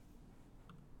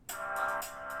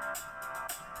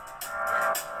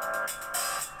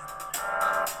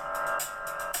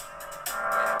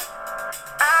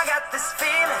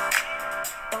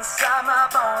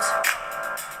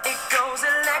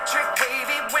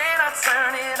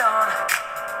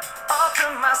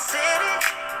my city,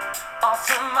 off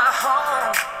to my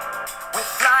home.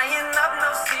 We're flying up,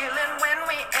 no ceiling when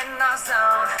we in our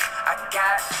zone. I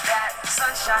got that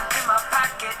sunshine in my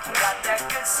pocket, got that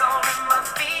good soul in my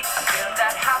feet. I feel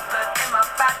that hot blood in my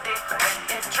body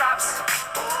when it drops.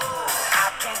 Ooh,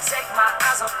 I can't take my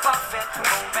eyes off of it,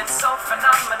 moving so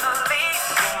phenomenally.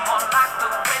 Come on, like the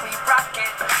way we rock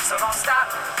it, so don't stop.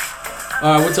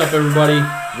 What's up, everybody?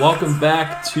 Welcome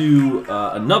back to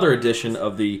another edition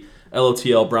of the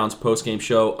LOTL Browns postgame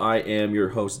show. I am your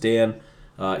host, Dan,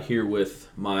 here with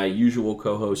my usual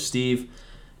co-host, Steve,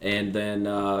 and then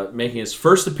making his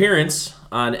first appearance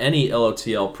on any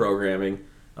LOTL programming.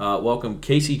 Welcome,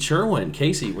 Casey Cherwin.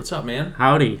 Casey, what's up, man?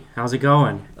 Howdy. How's it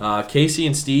going? Casey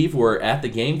and Steve were at the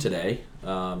game today,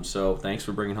 so thanks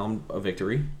for bringing home a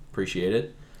victory. Appreciate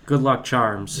it. Good luck,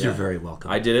 Charms. You're very welcome.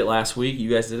 I did it last week. You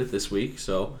guys did it this week.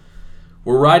 So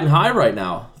we're riding high right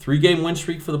now. 3-game win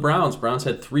streak for the Browns. Browns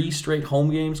had 3 straight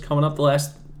home games coming up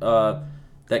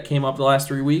that came up the last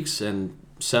 3 weeks and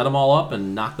set them all up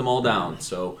and knocked them all down.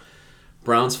 So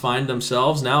Browns find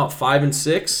themselves now at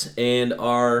 5-6 and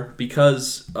are,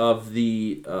 because of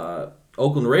the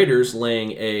Oakland Raiders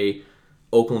laying a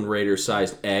Oakland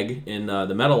Raiders-sized egg in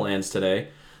the Meadowlands today,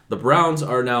 the Browns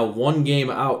are now 1 game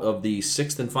out of the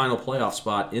 6th and final playoff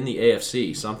spot in the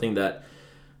AFC, something that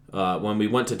when we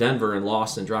went to Denver and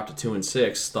lost and dropped to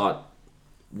 2-6, thought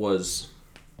was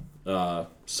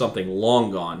something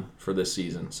long gone for this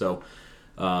season. So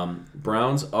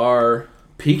Browns are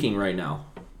peaking right now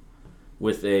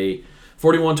with a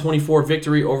 41-24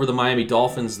 victory over the Miami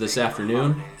Dolphins this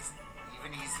afternoon.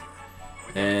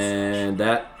 And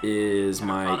that is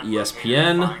my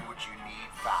ESPN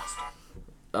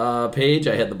page.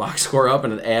 I had the box score up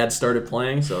and an ad started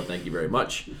playing, so thank you very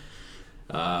much.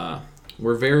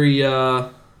 We're very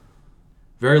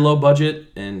low budget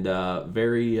and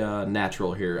very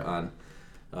natural here on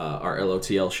our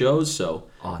LOTL shows, so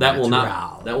that will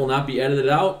not be edited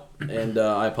out, and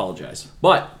I apologize.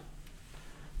 But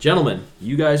gentlemen,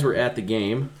 you guys were at the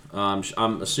game.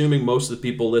 I'm assuming most of the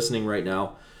people listening right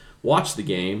now watched the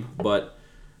game, but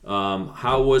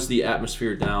how was the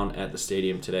atmosphere down at the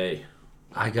stadium today?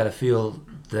 I got to feel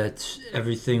that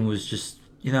everything was just,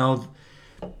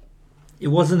 it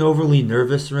wasn't overly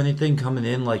nervous or anything coming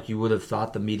in like you would have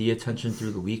thought the media attention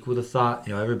through the week would have thought.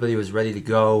 Everybody was ready to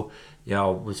go,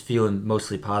 was feeling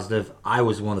mostly positive. I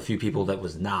was one of the few people that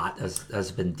was not, as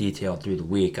has been detailed through the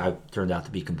week. I turned out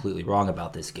to be completely wrong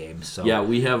about this game. So yeah,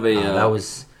 we have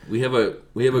we have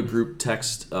a group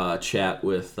text chat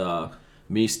with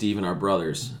me, Steve, and our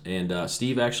brothers, and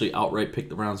Steve actually outright picked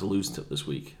the Browns to lose this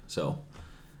week. So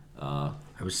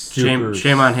I was super,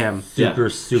 shame on him.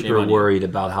 Super worried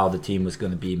about how the team was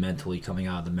going to be mentally coming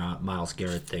out of the Myles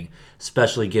Garrett thing,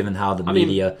 especially given how the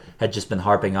media had just been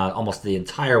harping on almost the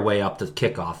entire way up to the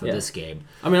kickoff of this game.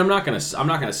 I mean, I'm not gonna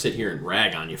sit here and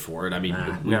rag on you for it. I mean,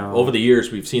 over the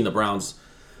years we've seen the Browns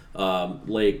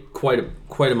lay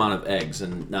quite amount of eggs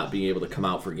and not being able to come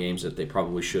out for games that they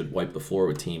probably should wipe the floor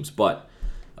with teams. But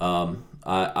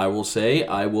I will say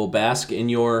I will bask in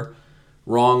your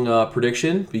wrong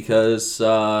prediction because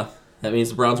that means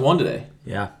the Browns won today.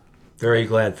 Yeah, very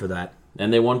glad for that.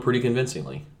 And they won pretty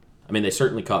convincingly. I mean, they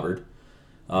certainly covered.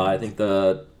 I think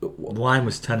the line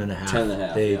was 10.5.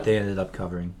 10.5. They ended up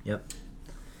covering. Yep.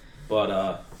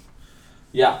 But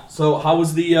yeah. So how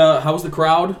was the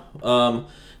crowd?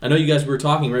 I know you guys were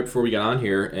talking right before we got on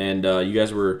here, and you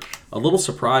guys were a little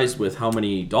surprised with how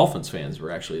many Dolphins fans were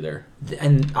actually there.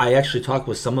 And I actually talked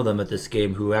with some of them at this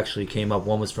game who actually came up.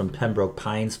 One was from Pembroke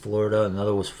Pines, Florida, and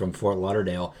another was from Fort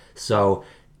Lauderdale. So,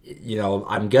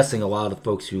 I'm guessing a lot of the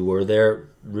folks who were there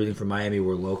rooting for Miami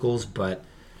were locals, but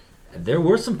there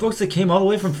were some folks that came all the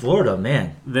way from Florida,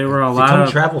 man. There were a lot of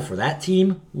travel for that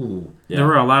team. Ooh. Yeah. There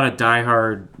were a lot of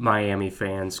diehard Miami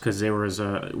fans because there was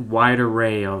a wide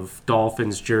array of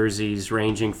Dolphins jerseys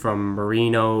ranging from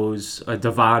Merinos, a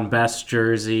Devon Best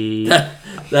jersey.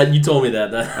 that you told me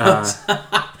that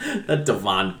that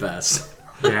Devon Best.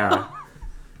 Yeah.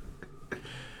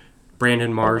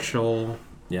 Brandon Marshall.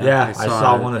 Yeah, I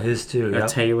saw one of his too. A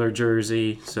Taylor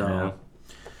jersey. So.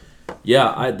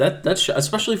 Yeah, that's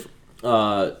especially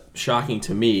shocking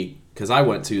to me because I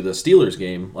went to the Steelers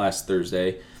game last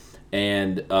Thursday,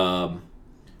 and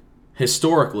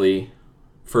historically,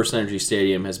 First Energy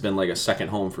Stadium has been like a second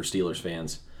home for Steelers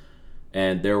fans,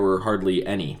 and there were hardly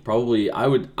any. Probably, I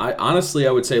would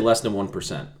say less than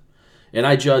 1%. And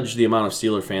I judge the amount of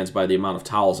Steeler fans by the amount of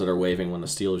towels that are waving when the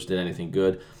Steelers did anything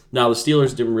good. Now, the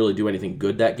Steelers didn't really do anything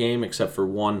good that game except for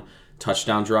one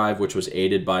touchdown drive, which was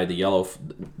aided by the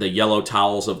yellow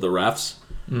towels of the refs.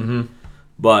 Mm-hmm.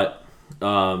 But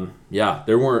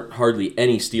there weren't hardly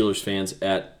any Steelers fans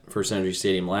at First Energy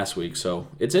Stadium last week, so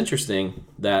it's interesting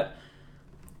that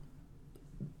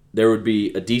there would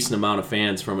be a decent amount of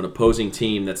fans from an opposing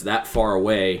team that's that far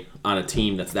away on a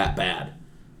team that's that bad.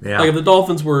 Yeah. Like if the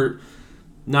Dolphins were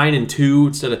 9-2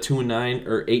 instead of 2-9,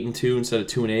 or 8-2 instead of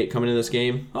 2-8 coming into this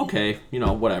game, okay,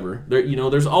 whatever.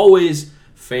 There's always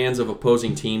fans of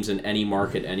opposing teams in any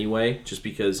market anyway, just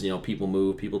because people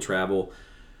move, people travel.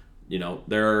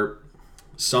 There are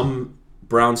some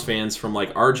Browns fans from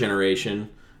like our generation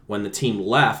when the team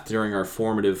left during our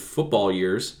formative football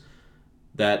years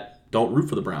that don't root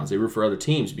for the Browns. They root for other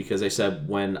teams because they said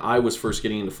when I was first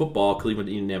getting into football, Cleveland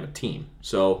didn't have a team.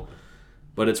 So,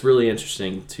 but it's really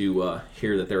interesting to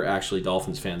hear that there are actually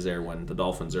Dolphins fans there when the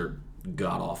Dolphins are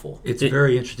god-awful. It's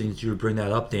very interesting that you would bring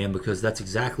that up, Dan, because that's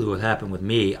exactly what happened with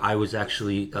me. I was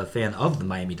actually a fan of the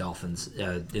Miami Dolphins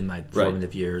in my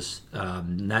formative years.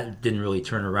 That didn't really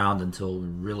turn around until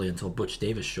Butch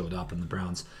Davis showed up and the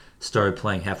Browns started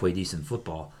playing halfway decent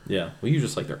football. Yeah, well, you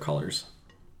just like their colors.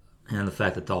 And the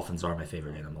fact that dolphins are my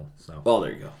favorite animal. So, well,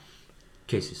 there you go.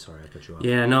 Casey, sorry, I cut you off.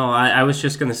 Yeah, no, I was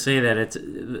just going to say that it's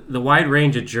the wide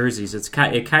range of jerseys. It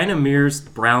kind of mirrors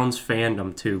Browns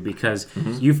fandom too, because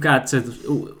you've got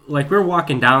to, like, we're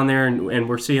walking down there and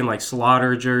we're seeing like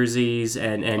Slaughter jerseys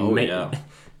and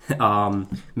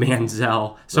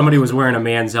Manziel. Somebody was wearing a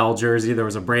Manziel jersey. There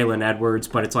was a Braylon Edwards,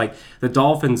 but it's like the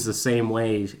Dolphins the same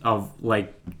way of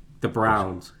like the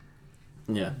Browns.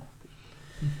 Yeah.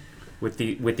 With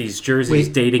these jerseys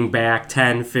dating back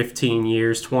 10, 15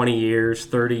 years, 20 years,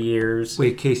 30 years.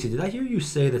 Wait, Casey, did I hear you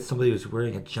say that somebody was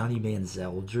wearing a Johnny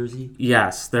Manziel jersey?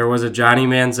 Yes, there was a Johnny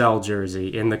Manziel jersey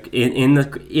in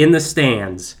the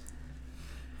stands.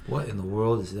 What in the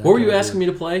world is that? What were you asking me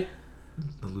to play?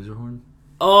 The loser horn?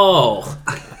 Oh,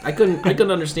 I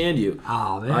couldn't understand you.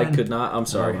 Oh, man. I could not. I'm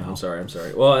sorry. Oh, wow. I'm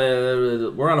sorry.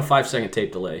 Well, we're on a 5-second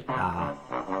tape delay.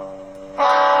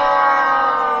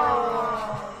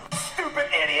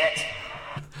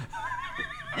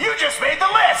 You just made the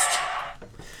list!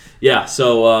 Yeah,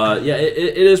 so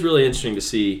it is really interesting to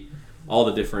see all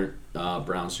the different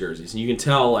Browns jerseys, and you can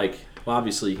tell,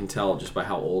 obviously you can tell just by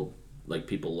how old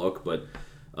people look, but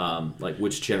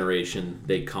which generation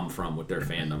they come from with their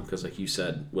fandom. Because like you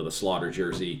said, with a Slaughter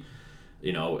jersey,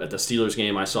 at the Steelers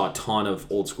game, I saw a ton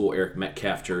of old school Eric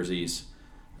Metcalf jerseys.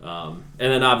 And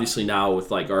then obviously now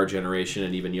with our generation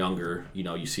and even younger,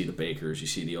 you see the Bakers, you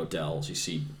see the Odells,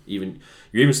 you're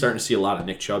even starting to see a lot of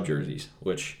Nick Chubb jerseys,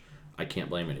 which I can't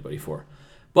blame anybody for.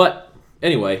 But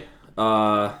anyway,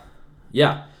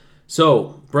 yeah.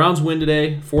 So Browns win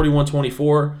today,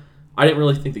 41-24. I didn't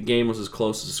really think the game was as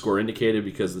close as the score indicated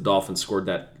because the Dolphins scored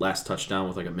that last touchdown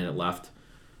with a minute left.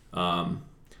 The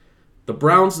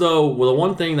Browns, though, well, the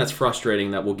one thing that's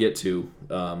frustrating that we'll get to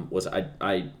was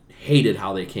I hated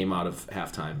how they came out of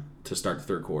halftime to start the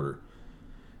third quarter,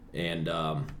 and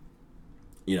the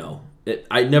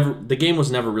game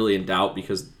was never really in doubt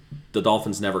because the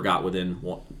Dolphins never got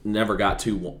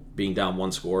to being down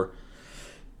one score.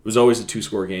 It was always a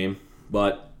 2-score game,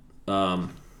 but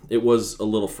it was a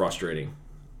little frustrating.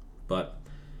 But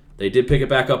they did pick it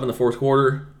back up in the fourth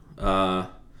quarter.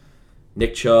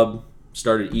 Nick Chubb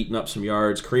started eating up some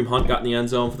yards. Kareem Hunt got in the end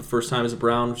zone for the first time as a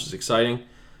Brown, which is exciting.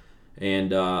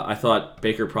 And I thought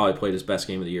Baker probably played his best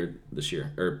game of the year this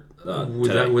year.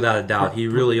 Without a doubt. He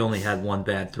really only had one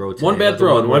bad throw today. One bad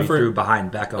throw. And went threw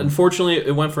behind Beckham. Unfortunately,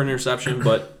 it went for an interception,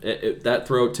 but that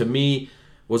throw, to me,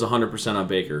 was 100% on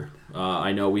Baker.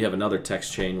 I know we have another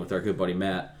text chain with our good buddy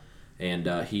Matt, and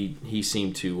he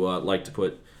seemed to like to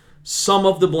put some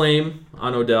of the blame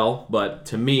on Odell, but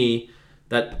to me,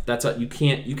 you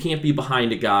can't be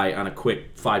behind a guy on a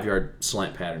quick 5-yard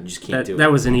slant pattern. You just can't do it.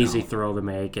 That was an easy throw to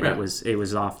make, and it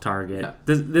was off target.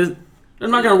 Yeah. I'm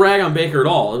not going to rag on Baker at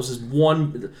all. It was just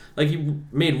he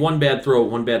made one bad throw,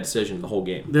 one bad decision the whole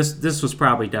game. This was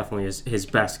probably definitely his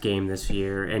best game this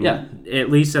year, and yeah.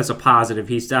 At least as a positive,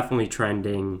 he's definitely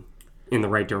trending in the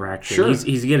right direction. Sure.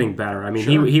 He's getting better. I mean,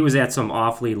 sure. he was at some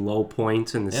awfully low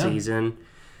points in the season.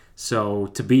 So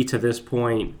to be to this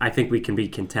point, I think we can be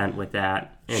content with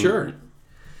that. Sure.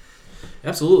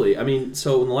 Absolutely. I mean,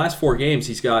 so in the last 4 games,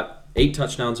 he's got 8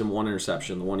 touchdowns and 1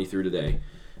 interception, the one he threw today.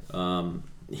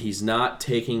 He's not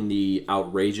taking the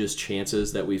outrageous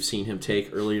chances that we've seen him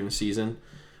take earlier in the season,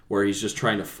 where he's just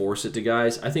trying to force it to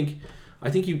guys. I think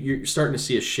you're starting to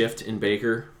see a shift in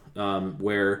Baker,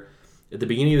 where at the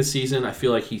beginning of the season, I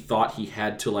feel like he thought he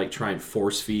had to try and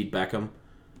force feed Beckham.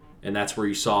 And that's where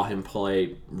you saw him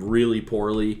play really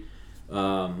poorly,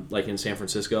 like in San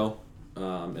Francisco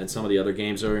and some of the other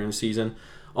games earlier in the season.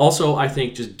 Also, I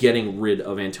think just getting rid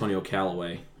of Antonio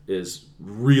Callaway has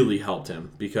really helped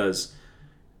him because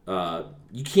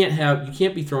you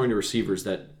can't be throwing to receivers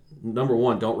that, number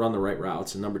one, don't run the right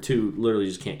routes, and number two, literally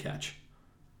just can't catch.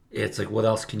 It's like, what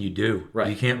else can you do? Right.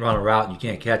 You can't run a route and you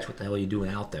can't catch. What the hell are you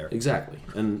doing out there? Exactly.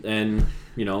 And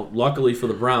luckily for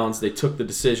the Browns, they took the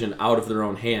decision out of their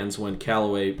own hands when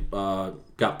Callaway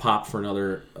got popped for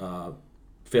another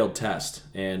failed test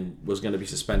and was going to be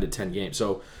suspended 10 games.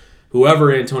 So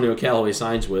whoever Antonio Callaway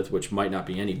signs with, which might not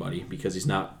be anybody because he's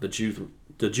not the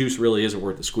juice really isn't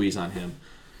worth the squeeze on him.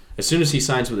 As soon as he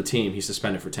signs with a team, he's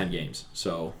suspended for 10 games.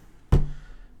 So,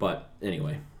 but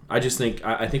anyway, I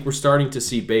think we're starting to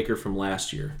see Baker from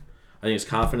last year. I think his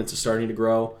confidence is starting to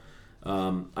grow.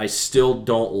 I still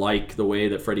don't like the way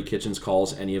that Freddie Kitchens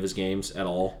calls any of his games at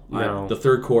all. No. The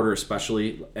third quarter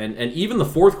especially, and even the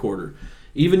fourth quarter.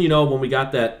 Even when we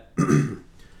got that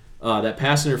that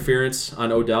pass interference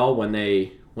on Odell when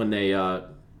they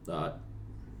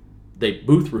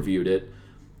booth reviewed it,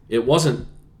 it wasn't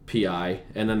PI,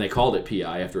 and then they called it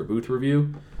PI after a booth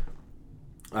review.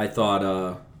 I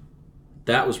thought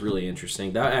that was really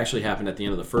interesting. That actually happened at the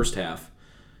end of the first half.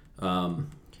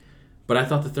 But I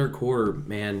thought the third quarter,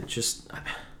 man, just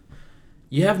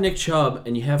you have Nick Chubb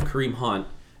and you have Kareem Hunt,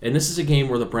 and this is a game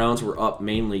where the Browns were up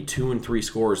mainly 2 and 3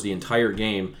 scores the entire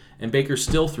game, and Baker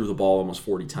still threw the ball almost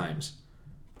 40 times.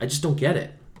 I just don't get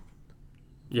it.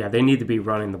 Yeah, they need to be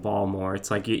running the ball more.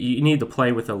 It's like you need to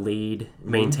play with a lead,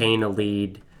 maintain a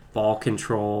lead, ball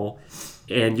control,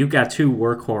 and you've got two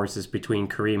workhorses between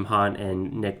Kareem Hunt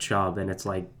and Nick Chubb, and it's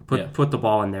like put the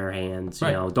ball in their hands.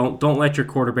 Right. Don't let your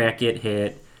quarterback get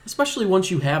hit. Especially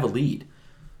once you have a lead.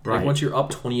 Right. Like once you're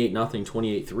up 28-0,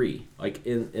 28-3. Like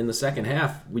in the second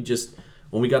half,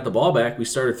 when we got the ball back, we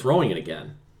started throwing it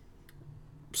again.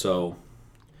 So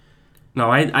No,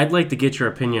 I'd like to get your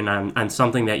opinion on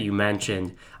something that you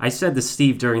mentioned. I said to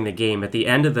Steve during the game, at the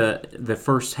end of the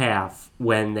first half,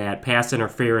 when that pass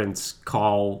interference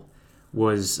call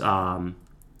was,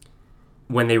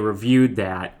 when they reviewed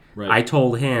that, right. I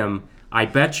told him, I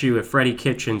bet you if Freddie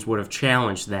Kitchens would have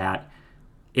challenged that,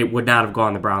 it would not have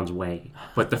gone the Browns' way.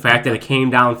 But the fact that it came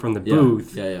down from the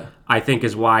booth, I think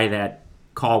is why that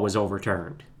call was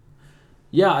overturned.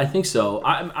 Yeah, I think so.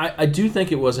 I do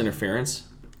think it was interference.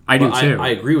 I do too. I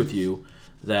agree with you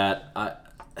that,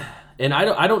 and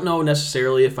I don't know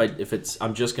necessarily if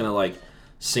I'm just gonna like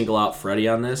single out Freddie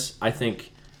on this. I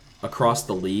think across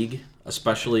the league,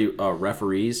 especially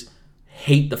referees,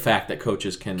 hate the fact that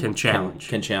coaches can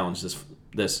challenge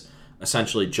this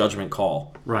essentially judgment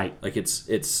call. Right. Like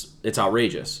it's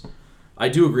outrageous. I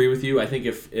do agree with you. I think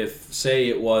if say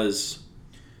it was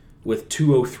with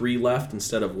 2:03 left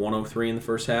instead of 1:03 in the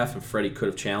first half, and Freddie could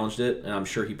have challenged it, and I'm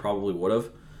sure he probably would have,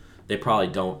 they probably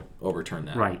don't overturn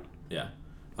that. Right. Yeah,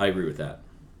 I agree with that.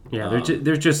 Yeah,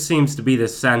 there just seems to be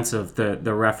this sense of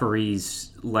the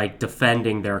referees like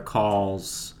defending their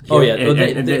calls. Oh yeah,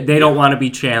 and they don't want to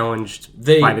be challenged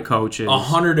by the coaches.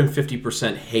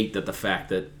 150% hate that the fact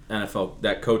that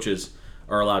that coaches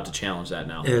are allowed to challenge that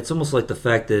now. Yeah, it's almost like the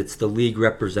fact that it's the league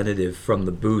representative from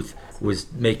the booth was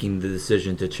making the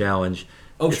decision to challenge.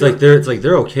 Oh, it's sure. like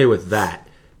they're okay with that.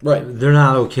 Right. They're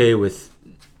not okay with.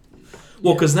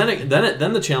 Well, because then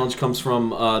the challenge comes from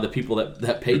the people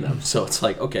that pay them. So it's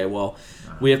like, okay, well,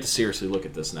 we have to seriously look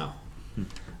at this now.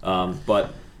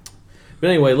 But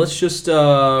anyway, let's just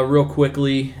real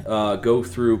quickly go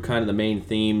through kind of the main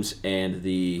themes and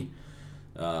the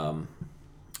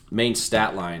main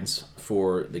stat lines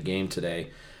for the game today.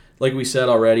 Like we said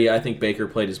already, I think Baker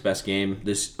played his best game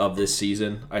this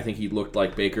season. I think he looked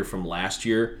like Baker from last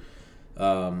year.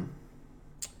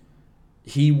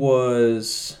 He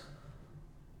was...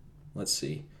 Let's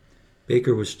see.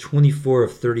 Baker was 24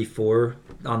 of 34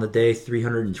 on the day,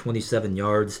 327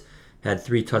 yards, had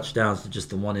 3 touchdowns to just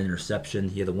the 1 interception.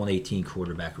 He had a 118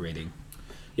 quarterback rating.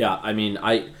 Yeah, I mean,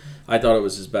 I thought it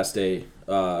was his best day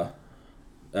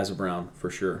as a Brown for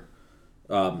sure.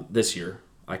 This year,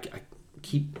 I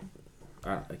keep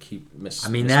missing.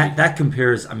 I mean, that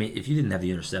compares. I mean, if you didn't have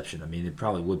the interception, I mean, it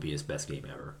probably would be his best game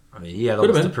ever. I mean, he had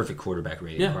almost a perfect quarterback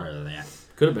rating prior to that.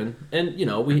 Could have been. And,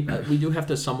 we do have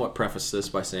to somewhat preface this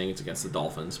by saying it's against the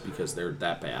Dolphins because they're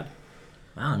that bad.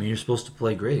 Well, I mean, you're supposed to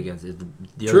play great against it.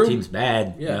 The True. other team's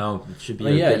bad. Yeah. It should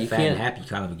be a good, fat, and happy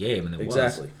kind of a game, and it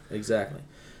was. Exactly.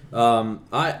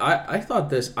 I thought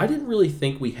this. I didn't really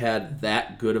think we had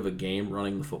that good of a game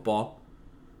running the football.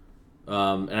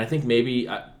 And I think maybe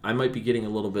I might be getting a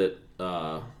little bit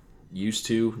used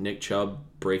to Nick Chubb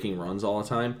breaking runs all the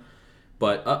time.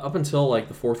 But up until like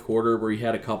the fourth quarter where he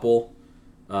had a couple,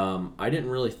 I didn't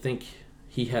really think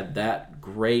he had that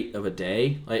great of a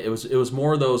day. Like, it was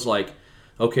more of those like,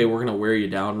 okay, we're gonna wear you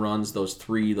down runs, those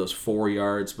 3, those 4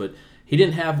 yards. But he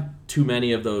didn't have too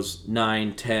many of those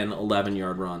 9, 10,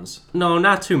 11-yard runs. No,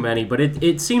 not too many, but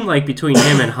it seemed like between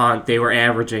him and Hunt, they were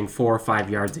averaging 4 or 5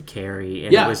 yards a carry.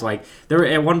 And Yeah. it was like,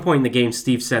 at one point in the game,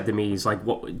 Steve said to me, he's like,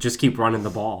 just keep running the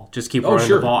ball. Just keep running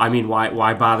sure. the ball. I mean,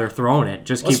 why bother throwing it?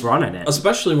 Just keep running it.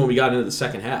 Especially when we got into the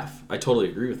second half. I totally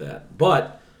agree with that.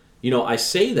 But, I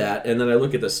say that, and then I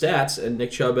look at the stats, and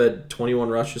Nick Chubb had 21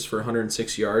 rushes for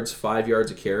 106 yards, 5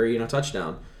 yards a carry, and a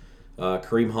touchdown.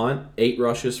 Kareem Hunt, 8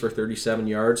 rushes for 37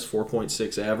 yards,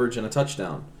 4.6 average, and a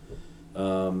touchdown.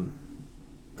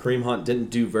 Kareem Hunt didn't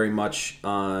do very much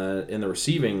in the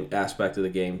receiving aspect of the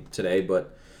game today,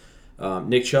 but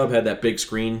Nick Chubb had that big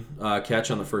screen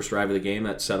catch on the first drive of the game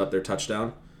that set up their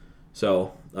touchdown.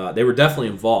 So they were definitely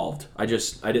involved. I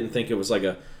didn't think it was like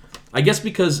I guess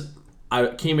because I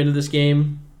came into this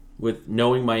game with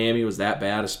knowing Miami was that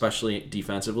bad, especially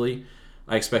defensively,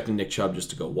 I expected Nick Chubb just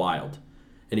to go wild.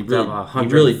 And he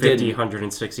really did.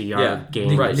 160 yard game.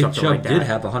 Nick, or Nick something Chubb like that. did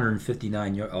have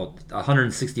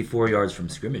 164 yards from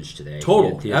scrimmage today.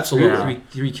 Total, He had absolutely.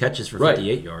 three catches for Right.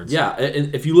 58 yards. Yeah,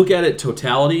 and if you look at it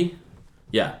totality,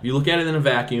 if you look at it in a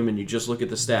vacuum and you just look at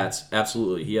the stats,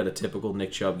 absolutely, he had a typical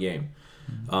Nick Chubb game.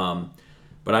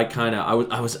 But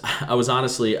I was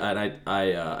honestly, and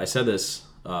I said this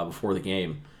before the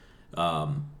game.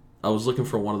 I was looking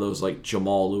for one of those like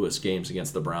Jamal Lewis games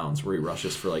against the Browns where he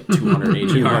rushes for like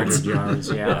 280 yards. 200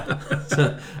 yards,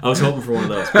 yeah. I was hoping for one of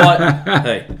those, but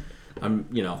hey, I'm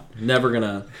never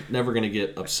gonna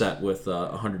get upset with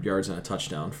 100 yards and a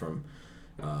touchdown from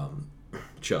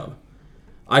Chubb.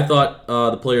 I thought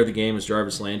the player of the game is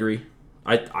Jarvis Landry.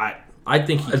 I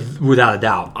think he, Without a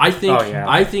doubt. I think Oh, yeah.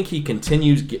 I think he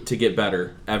continues to get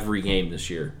better every game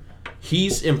this year.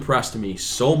 He's impressed me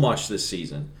so much this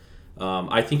season.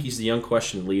 I think he's the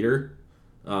unquestioned leader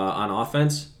on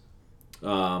offense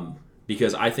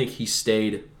because I think he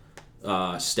stayed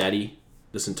steady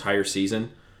this entire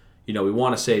season. We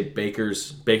want to say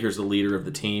Baker's the leader of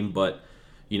the team, but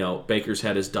Baker's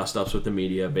had his dust-ups with the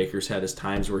media. Baker's had his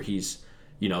times where he's,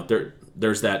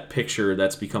 there's that picture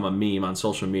that's become a meme on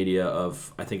social media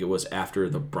of, I think it was after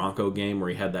the Bronco game where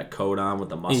he had that coat on with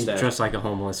the He's mustache. just like a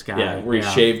homeless guy. Yeah, where he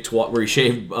shaved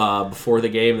before the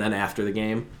game and then after the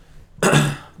game.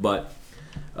 But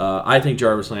I think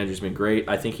Jarvis Landry's been great.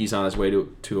 I think he's on his way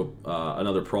to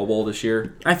another Pro Bowl this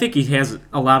year. I think he has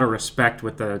a lot of respect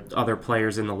with the other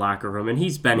players in the locker room, and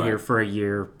he's been Right. here for a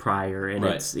year prior, and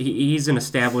Right. he's an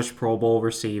established Pro Bowl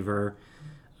receiver.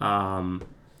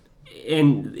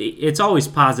 And it's always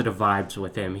positive vibes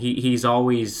with him. He's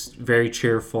always very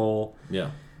cheerful.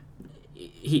 Yeah.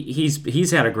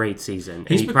 He's had a great season, and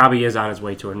He's he be- probably is on his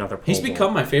way to another Pro He's Bowl.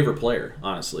 become my favorite player,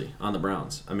 honestly, on the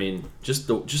Browns. I mean, just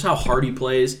how hard he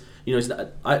plays. He's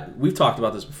not, we've talked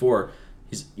about this before.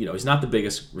 He's not the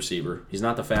biggest receiver. He's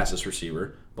not the fastest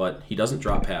receiver, but he doesn't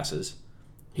drop passes.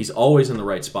 He's always in the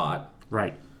right spot.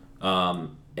 right.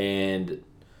 And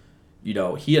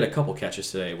he had a couple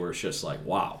catches today where it's just like,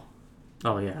 wow.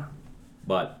 Oh yeah.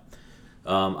 But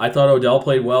I thought Odell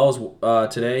played well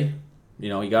today.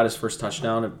 He got his first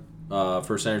touchdown at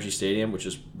First Energy Stadium, which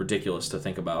is ridiculous to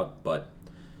think about. But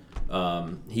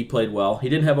he played well. He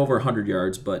didn't have over 100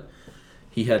 yards, but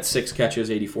he had 6 catches,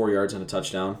 84 yards, and a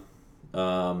touchdown.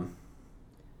 And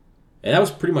that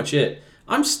was pretty much it.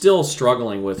 I'm still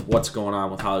struggling with what's going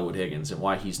on with Hollywood Higgins and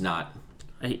why he's not.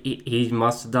 He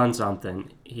must have done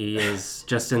something. He is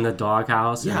just in the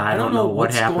doghouse, and Yeah, I don't know what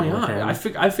what's happened going with on.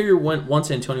 him. I figure once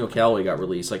Antonio Callaway got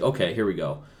released, like, okay, here we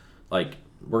go. Like,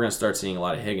 we're going to start seeing a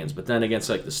lot of Higgins. But then against,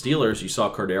 like, the Steelers, you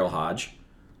saw Cordero Hodge.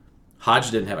 Hodge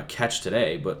didn't have a catch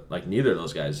today, but, like, neither of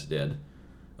those guys did.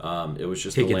 It was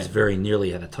just Higgins very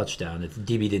nearly had a touchdown. If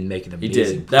DB didn't make an He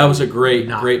amazing did. That was a great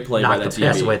knock- play by knocked that the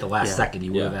pass DB. away at the last Yeah. second. He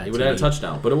would have Yeah, had he would have had a TD.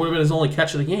 touchdown. But it would have been his only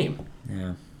catch of the game.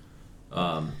 Yeah.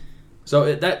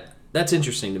 So that's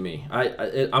interesting to me.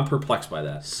 I'm perplexed by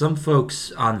that. Some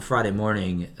folks on Friday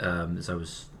morning, as I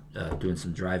was doing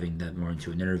some driving that morning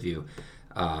to an interview,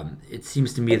 it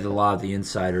seems to me that a lot of the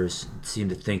insiders seem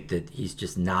to think that he's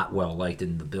just not well liked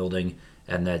in the building,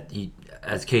 and that he,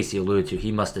 as Casey alluded to,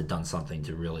 he must have done something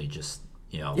to really just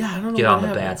I don't know get what on the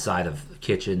happened. bad side of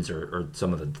Kitchens or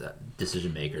some of the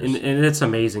decision makers. And it's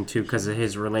amazing, too, because of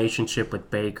his relationship with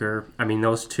Baker. I mean,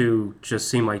 those two just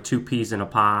seem like two peas in a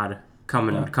pod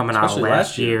coming out of Especially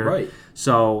last year. right?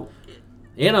 So,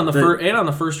 And on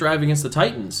the first drive against the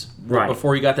Titans, Right.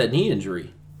 before he got that knee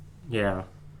injury. yeah.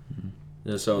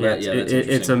 So Yeah, that's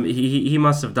it's interesting. he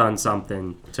must have done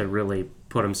something to really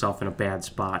put himself in a bad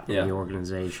spot in Yeah. the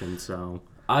organization. So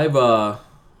I've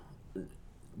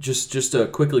just to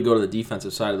quickly go to the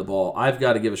defensive side of the ball. I've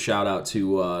got to give a shout out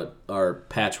to our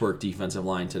patchwork defensive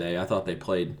line today. I thought they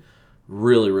played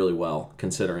really, really well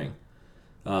considering.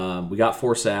 We got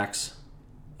 4 sacks.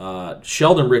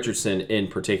 Sheldon Richardson in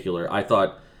particular, I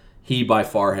thought he by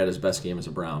far had his best game as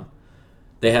a Brown.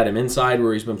 They had him inside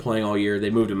where he's been playing all year. They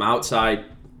moved him outside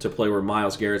to play where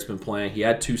Myles Garrett's been playing. He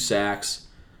had 2 sacks.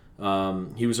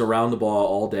 He was around the ball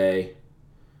all day.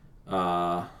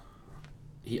 I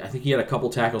think he had a couple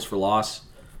tackles for loss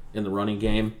in the running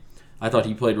game. I thought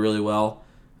he played really well.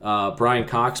 Brian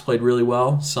Cox played really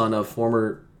well, son of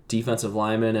former defensive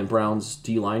lineman and Browns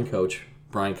D-line coach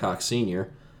Brian Cox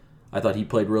Sr. I thought he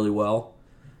played really well.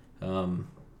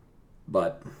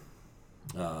 But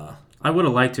I would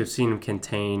have liked to have seen him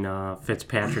contain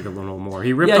Fitzpatrick a little more.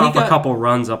 He ripped off a couple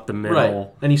runs up the middle. Right,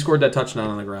 and he scored that touchdown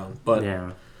on the ground. But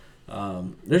yeah.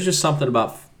 There's just something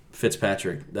about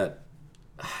Fitzpatrick that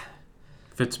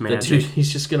Fitzmagic. dude,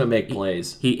 he's just gonna make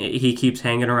plays. He keeps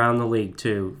hanging around the league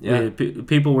too. Yeah.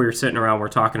 People we were sitting around were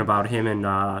talking about him and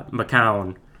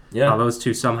McCown. Yeah. How those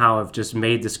two somehow have just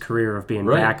made this career of being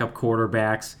Right. backup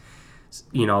quarterbacks.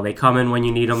 You know, they come in when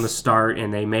you need them to start,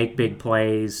 and they make big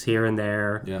plays here and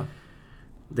there. Yeah.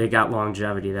 They got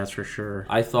longevity, that's for sure.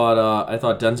 I thought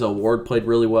Denzel Ward played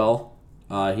really well.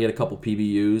 He had a couple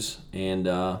PBUs and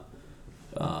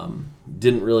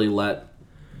didn't really let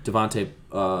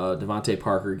Devontae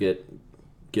Parker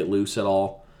get loose at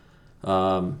all.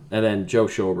 And then Joe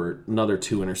Schobert, another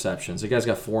 2 interceptions. The guy's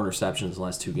got 4 interceptions in the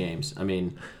last 2 games. I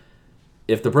mean,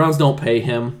 if the Browns don't pay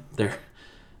him, they're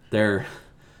going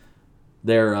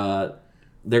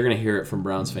to hear it from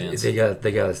Browns fans. They got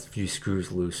a few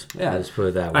screws loose. Yeah. Let's put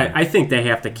it that way. I think they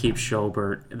have to keep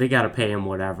Schobert. They got to pay him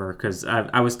whatever. Because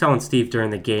I was telling Steve during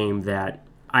the game that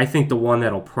I think the one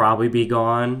that'll probably be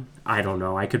gone, I don't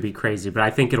know, I could be crazy, but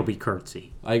I think it'll be Kurtzy.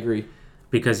 I agree.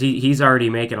 Because he's already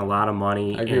making a lot of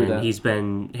money, I agree with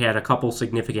and that. he had a couple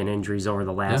significant injuries over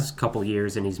the last couple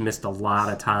years, and he's missed a lot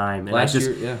of time. And Last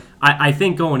year, yeah. I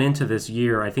think going into this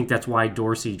year, I think that's why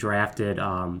Dorsey drafted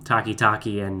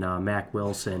Taki and Mac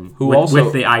Wilson,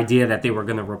 with the idea that they were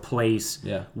going to replace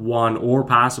one or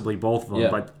possibly both of them.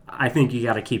 Yeah. But I think you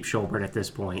got to keep Schobert at this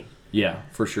point. Yeah,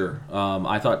 for sure.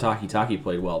 I thought Taki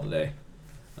played well today,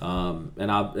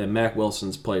 and Mac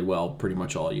Wilson's played well pretty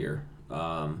much all year.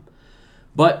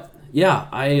 But yeah,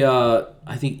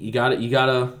 I think you gotta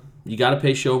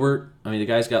pay Schobert. I mean, the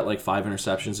guy's got like 5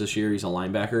 interceptions this year. He's a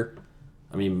linebacker.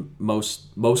 I mean,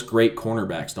 most great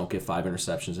cornerbacks don't get 5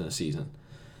 interceptions in a season.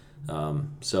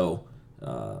 So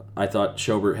I thought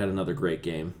Schobert had another great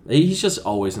game. He's just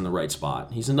always in the right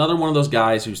spot. He's another one of those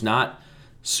guys who's not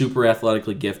super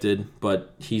athletically gifted,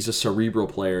 but he's a cerebral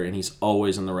player, and he's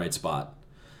always in the right spot.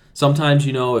 Sometimes,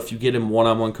 if you get him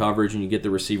one-on-one coverage and you get the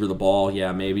receiver the ball,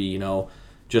 yeah, maybe,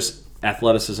 just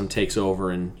athleticism takes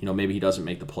over and, maybe he doesn't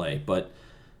make the play. But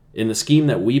in the scheme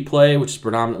that we play, which is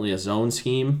predominantly a zone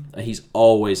scheme, he's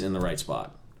always in the right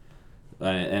spot.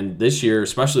 And this year,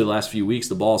 especially the last few weeks,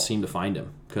 the ball seemed to find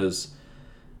him because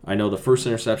I know the first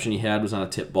interception he had was on a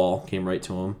tip ball, came right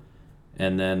to him.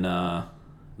 And then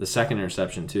the second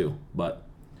interception too, but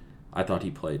I thought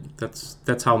he played.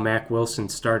 That's how Mac Wilson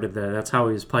started that's how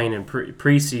he was playing in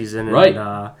preseason. And,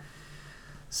 right.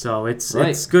 So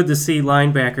it's good to see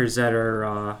linebackers that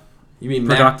are you mean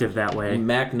productive that way.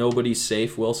 Mac nobody's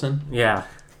safe Wilson? Yeah.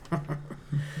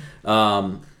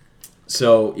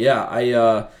 So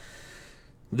yeah,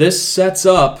 this sets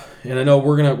up, and I know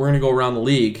we're gonna go around the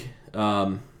league,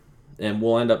 and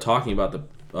we'll end up talking about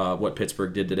what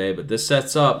Pittsburgh did today. But this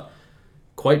sets up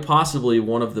quite possibly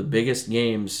one of the biggest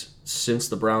games since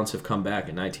the Browns have come back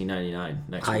in 1999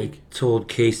 next week. I told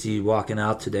Casey walking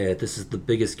out today that this is the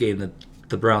biggest game that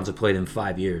the Browns have played in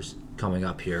 5 years coming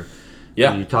up here.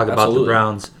 Yeah, you talk about the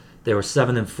Browns. They were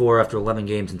 7-4 after 11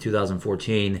 games in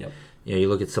 2014. Yep. You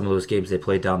look at some of those games they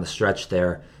played down the stretch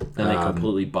there. And they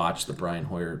completely botched the Brian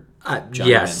Hoyer, John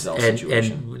yes, Manziel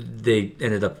situation. And they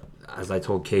ended up, as I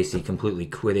told Casey, completely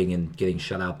quitting and getting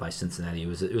shut out by Cincinnati. It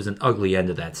was an ugly end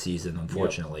of that season,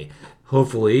 unfortunately. Yep.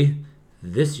 Hopefully,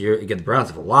 this year, again, the Browns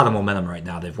have a lot of momentum right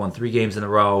now. They've won 3 games in a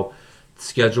row. The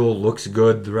schedule looks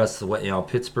good the rest of the way.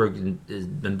 Pittsburgh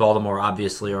and Baltimore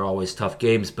obviously are always tough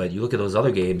games, but you look at those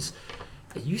other games,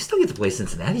 you still get to play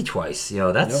Cincinnati twice.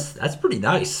 That's pretty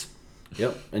nice.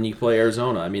 Yep, and you play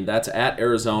Arizona. I mean, that's at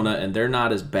Arizona, and they're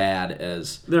not as bad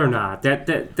as... They're not.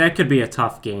 That could be a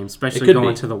tough game, especially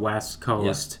going to the West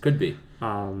Coast. Yeah, could be.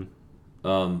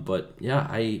 But,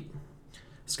 yeah,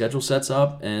 schedule sets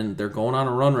up, and they're going on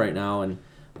a run right now, and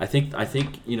I think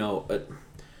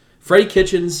Freddie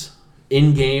Kitchens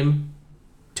in-game,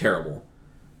 terrible.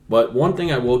 But one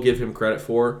thing I will give him credit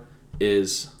for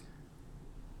is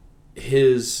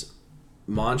his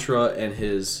mantra and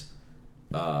his...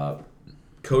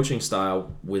 coaching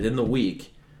style within the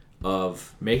week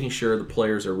of making sure the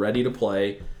players are ready to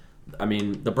play. I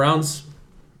mean, the Browns,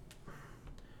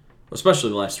 especially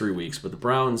the last 3 weeks, but the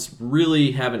Browns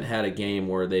really haven't had a game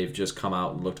where they've just come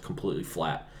out and looked completely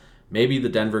flat. Maybe the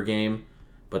Denver game,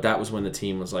 but that was when the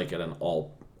team was like at an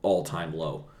all-time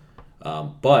low.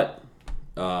 But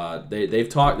they've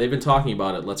been talking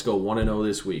about it. Let's go 1-0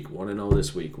 this week. 1-0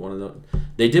 this week. 1-0.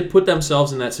 They did put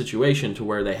themselves in that situation to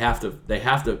where they have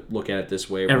to look at it this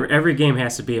way. Every game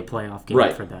has to be a playoff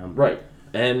game for them. Right.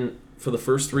 And for the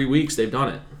first 3 weeks, they've done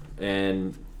it.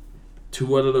 And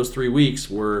 2 out of those 3 weeks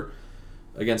were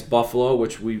against Buffalo,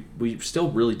 which we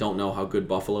still really don't know how good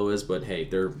Buffalo is, but hey,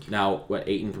 they're now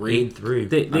 8-3.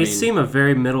 8-3. They seem a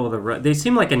very middle of the road. They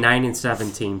seem like a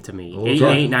 9-7 team to me.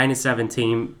 9-7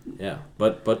 team. Yeah,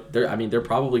 but they're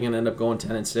probably going to end up going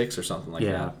 10-6 or something like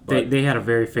that. But they had a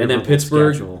very favorable and then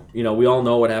Pittsburgh. schedule. We all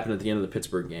know what happened at the end of the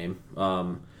Pittsburgh game.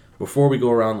 Before we go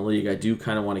around the league, I do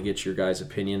kind of want to get your guys'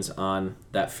 opinions on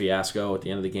that fiasco at the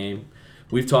end of the game.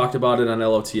 We've talked about it on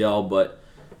LOTL, but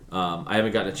I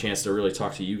haven't gotten a chance to really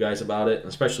talk to you guys about it,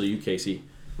 especially you, Casey.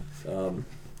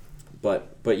 But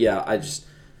yeah,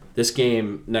 this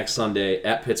game next Sunday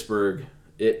at Pittsburgh,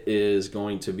 it is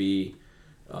going to be,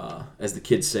 as the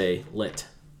kids say, lit.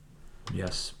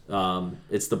 Yes.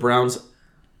 It's the Browns'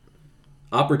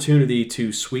 opportunity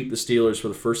to sweep the Steelers for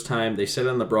the first time. They said it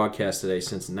on the broadcast today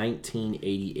since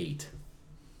 1988.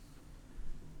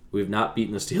 We have not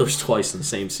beaten the Steelers twice in the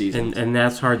same season. And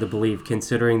that's hard to believe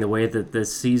considering the way that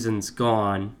this season's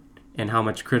gone and how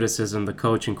much criticism the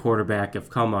coach and quarterback have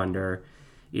come under.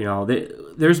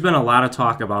 There's been a lot of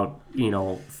talk about,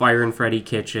 firing Freddie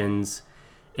Kitchens,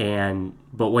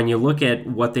 but when you look at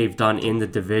what they've done in the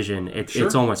division,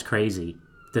 it's almost crazy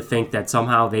to think that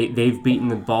somehow they've beaten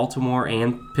the Baltimore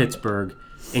and Pittsburgh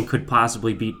and could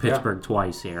possibly beat Pittsburgh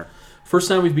twice here. First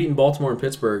time we've beaten Baltimore and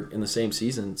Pittsburgh in the same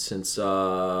season since we've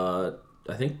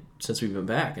been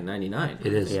back in '99.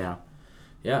 It is.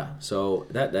 Yeah. So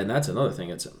that's another thing.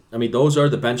 Those are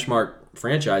the benchmark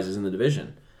franchises in the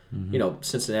division. Mm-hmm.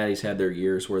 Cincinnati's had their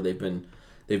years where they've been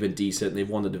decent and they've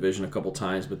won the division a couple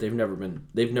times, but they've never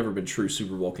been true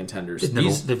Super Bowl contenders.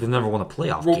 They've never won a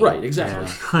playoff game. Right,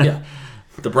 exactly. Yeah.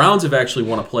 The Browns have actually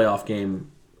won a playoff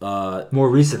game more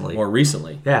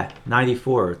recently. Yeah,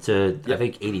 94 to I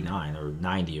think 89 or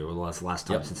 90 or last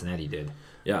time Cincinnati did.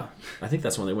 Yeah, I think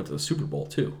that's when they went to the Super Bowl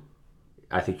too.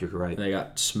 I think you're right. And they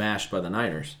got smashed by the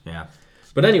Niners. Yeah.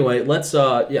 But anyway, let's.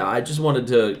 I just wanted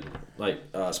to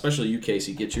especially you,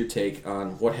 Casey, get your take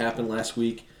on what happened last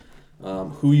week,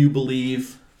 who you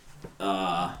believe,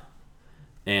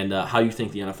 and how you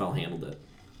think the NFL handled it.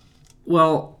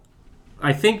 Well,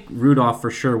 I think Rudolph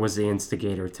for sure was the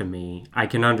instigator to me. I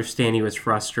can understand he was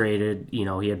frustrated.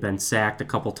 He had been sacked a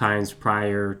couple times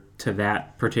prior to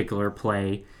that particular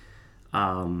play.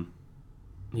 I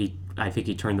think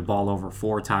he turned the ball over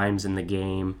 4 times in the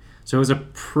game. So it was a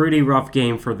pretty rough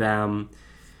game for them.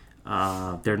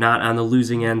 They're not on the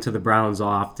losing end to the Browns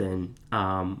often.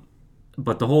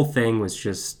 But the whole thing was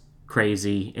just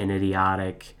crazy and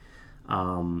idiotic.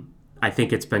 I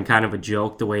think it's been kind of a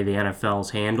joke the way the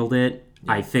NFL's handled it.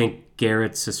 Yeah. I think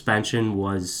Garrett's suspension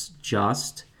was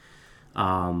just.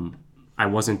 I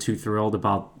wasn't too thrilled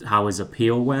about how his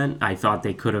appeal went. I thought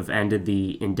they could have ended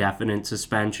the indefinite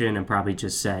suspension and probably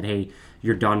just said, hey,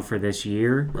 you're done for this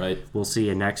year. Right. We'll see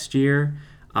you next year.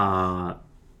 I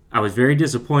was very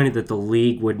disappointed that the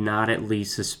league would not at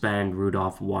least suspend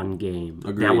Rudolph 1 game.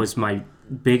 Agreed. That was my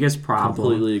biggest problem.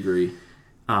 Completely agree.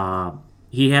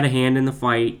 He had a hand in the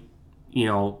fight.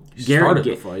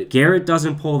 Garrett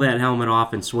doesn't pull that helmet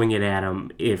off and swing it at him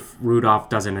if Rudolph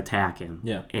doesn't attack him.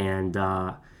 Yeah. And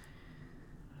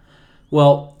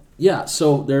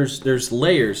so there's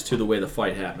layers to the way the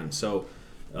fight happened. So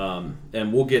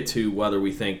and we'll get to whether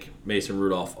we think Mason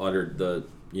Rudolph uttered the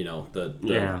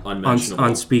unmentionable,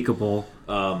 unspeakable.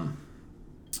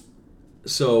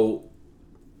 So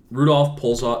Rudolph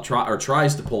pulls off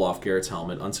tries to pull off Garrett's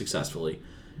helmet unsuccessfully.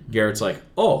 Garrett's like,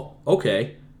 "Oh,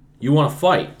 okay. You want to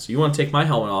fight, so you want to take my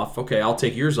helmet off. Okay, I'll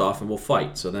take yours off and we'll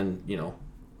fight." So then,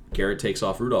 Garrett takes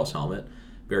off Rudolph's helmet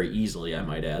very easily, I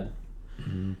might add.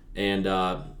 Mm-hmm. And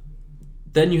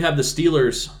then you have the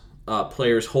Steelers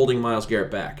players holding Myles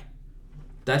Garrett back.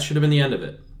 That should have been the end of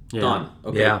it. Yeah. Done.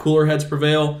 Okay, cooler heads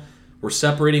prevail. We're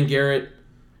separating Garrett.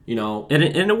 And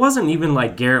it wasn't even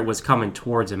like Garrett was coming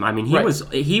towards him. I mean,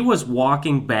 he was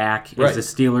walking back as the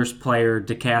Steelers player.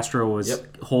 DeCastro was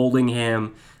holding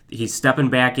him. He's stepping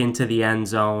back into the end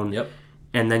zone. Yep.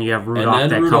 And then you have Rudolph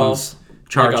that comes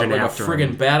charging after him. Like a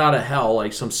friggin' bat out of hell,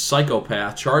 like some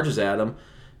psychopath, charges at him.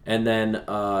 And then,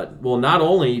 not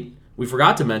only, we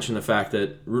forgot to mention the fact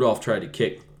that Rudolph tried to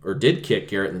kick or did kick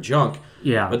Garrett in the junk.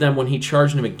 Yeah. But then when he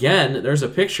charged him again, there's a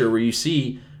picture where you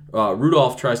see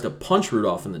Rudolph tries to punch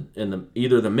Rudolph in the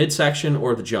either the midsection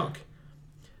or the junk.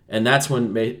 And that's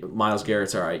when Myles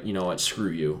Garrett's, all right, you know what, screw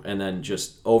you. And then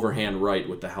just overhand right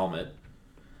with the helmet.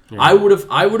 Yeah. I would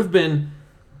have been,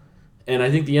 and I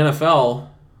think the NFL,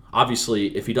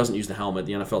 obviously, if he doesn't use the helmet,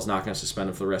 the NFL's not going to suspend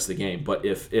him for the rest of the game. But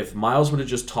if Myles would have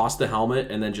just tossed the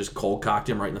helmet and then just cold cocked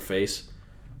him right in the face,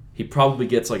 he probably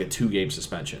gets like a 2-game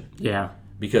suspension. Yeah.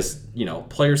 Because,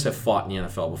 players have fought in the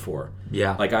NFL before.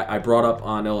 Yeah. Like I brought up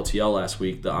on LOTL last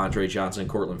week the Andre Johnson,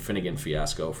 Cortland Finnegan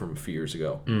fiasco from a few years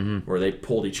ago, where they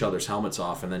pulled each other's helmets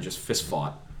off and then just fist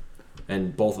fought.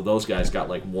 And both of those guys got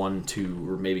like 1, 2,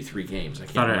 or maybe 3 games. I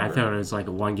thought it was like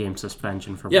a 1-game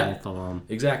suspension for both of them.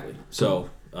 Exactly. So,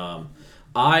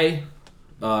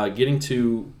 getting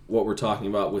to what we're talking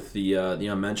about with the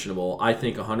unmentionable, I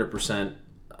think 100%.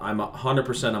 I'm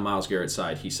 100% on Myles Garrett's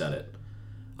side. He said it.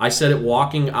 I said it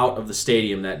walking out of the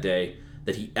stadium that day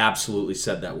that he absolutely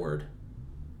said that word.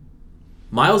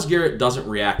 Myles Garrett doesn't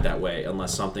react that way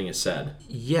unless something is said.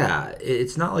 Yeah,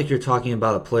 it's not like you're talking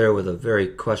about a player with a very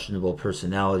questionable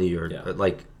personality or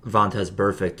like Vontaze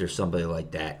Burfict or somebody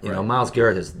like that. You know, Myles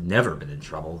Garrett has never been in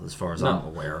trouble as far as I'm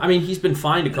aware. I mean, he's been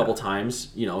fined a couple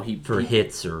times. For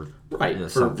hits or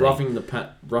for roughing the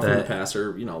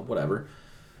passer. Whatever.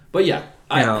 But yeah.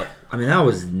 I mean, that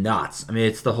was nuts. I mean,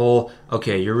 it's the whole,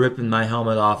 okay, you're ripping my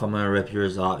helmet off, I'm going to rip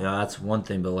yours off. That's one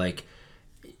thing, but, like,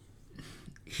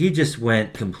 he just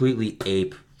went completely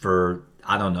ape for,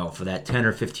 I don't know, for that 10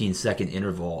 or 15-second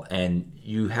interval, and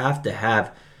you have to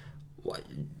have,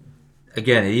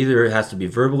 again, it either has to be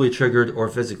verbally triggered or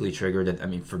physically triggered. And, I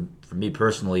mean, for me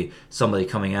personally, somebody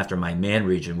coming after my man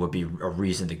region would be a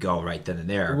reason to go right then and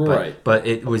there. Right. But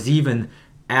it was even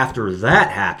after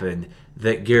that happened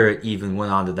that Garrett even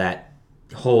went on to that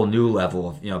whole new level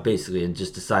of, basically, and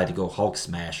just decided to go Hulk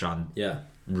smash on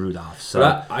Rudolph. So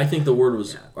but I think the word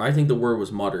was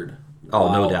muttered.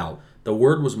 Oh, no doubt. The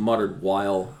word was muttered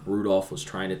while Rudolph was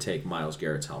trying to take Myles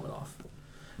Garrett's helmet off.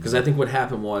 Because I think what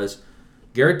happened was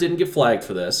Garrett didn't get flagged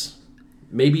for this.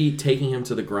 Maybe taking him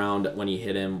to the ground when he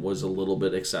hit him was a little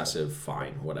bit excessive.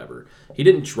 Fine, whatever. He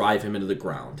didn't drive him into the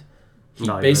ground.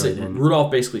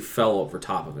 Rudolph basically fell over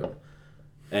top of him.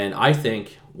 And I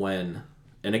think and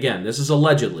again, this is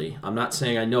allegedly, I'm not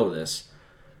saying I know this,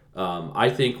 I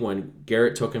think when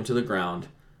Garrett took him to the ground,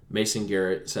 Mason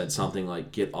Garrett said something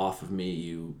like, "Get off of me,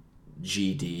 you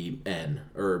GDN,"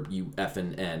 or "you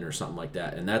effing N," or something like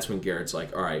that. And that's when Garrett's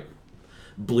like, "All right,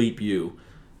 bleep you,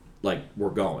 like, we're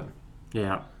going."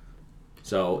 Yeah.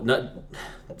 So,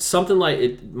 something like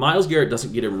it. Myles Garrett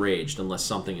doesn't get enraged unless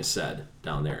something is said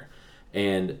down there.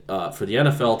 And for the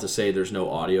NFL to say there's no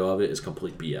audio of it is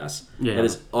complete BS. Yeah. That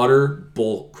is utter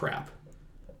bull crap.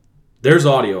 There's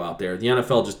audio out there. The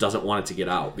NFL just doesn't want it to get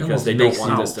out because they don't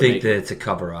want this to think that it's a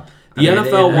cover-up. The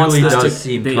NFL wants this to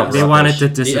seem they want it to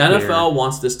disappear. The NFL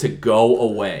wants this to go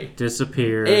away.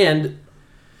 Disappear. And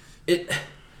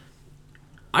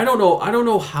I don't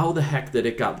know how the heck that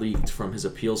it got leaked from his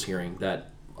appeals hearing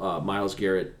that Myles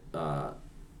Garrett said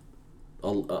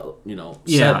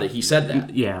that he said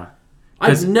that. Yeah.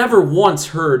 I've never once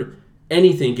heard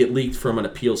anything get leaked from an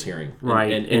appeals hearing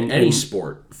in any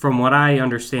sport. From what I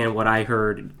understand, what I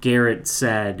heard, Garrett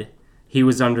said he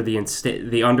was under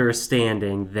the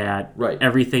understanding that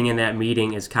everything in that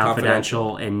meeting is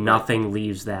confidential and nothing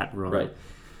leaves that room. Right.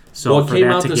 So it came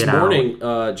out this morning.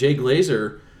 Jay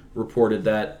Glazer reported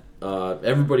that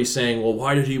everybody's saying, well,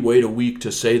 why did he wait a week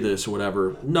to say this or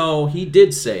whatever? No, he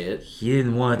did say it. He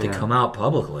didn't want it to come out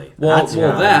publicly. He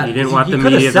didn't want the media to run with it. He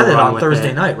could have said it on Thursday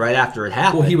Thursday night right after it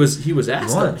happened. Well, he was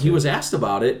asked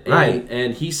about it,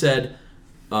 and he said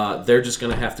they're just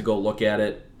going to have to go look at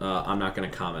it. I'm not going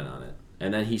to comment on it.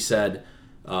 And then he said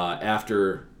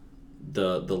after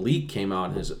the leak came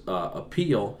out in his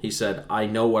appeal, he said, I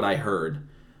know what I heard.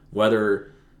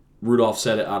 Whether Rudolph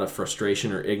said it out of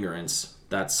frustration or ignorance,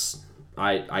 that's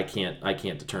I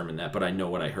can't determine that, but I know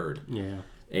what I heard. Yeah.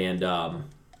 And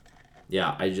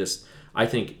I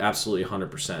think absolutely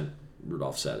 100%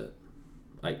 Rudolph said it.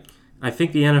 I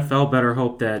think the NFL better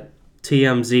hope that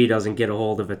TMZ doesn't get a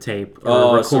hold of a tape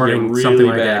or recording really something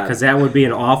like bad. that, because that would be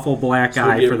an awful black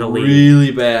eye for the league.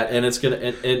 Really bad, and it's gonna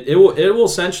and it will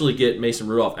essentially get Mason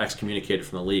Rudolph excommunicated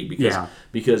from the league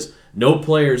because no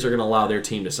players are going to allow their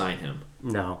team to sign him.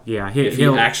 No, yeah, if he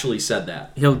actually said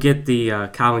that, he'll get the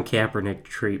Colin Kaepernick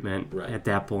treatment at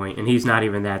that point, and he's not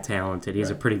even that talented. He's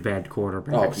a pretty bad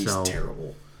quarterback. Oh, he's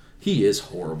terrible. He is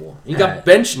horrible. He got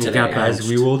benched today. got As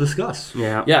we will discuss.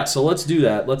 Yeah. Yeah, so let's do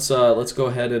that. Let's go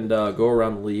ahead and go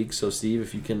around the league. So, Steve,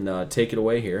 if you can take it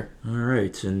away here. All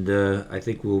right, and I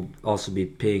think we'll also be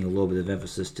paying a little bit of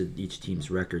emphasis to each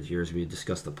team's record here as we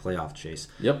discuss the playoff chase.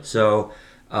 Yep. So,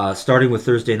 starting with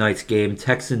Thursday night's game,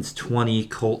 Texans 20,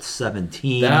 Colts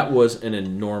 17. That was an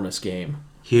enormous game.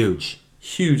 Huge.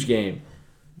 Huge game.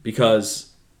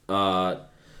 Because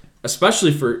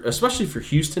especially for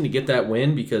Houston to get that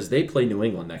win, because they play New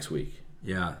England next week.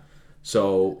 Yeah.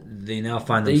 So They now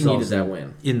find they needed themselves that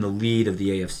win. in the lead of the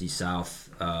AFC South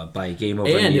by a game over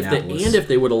And Indianapolis. if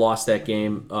they would have lost that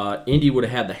game, Indy would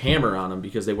have had the hammer on them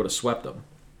because they would have swept them.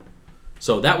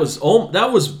 So that was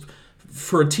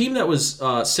for a team that was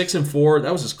 6-4.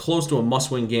 That was as close to a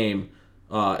must-win game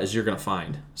as you're going to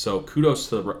find. So kudos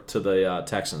to the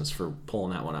Texans for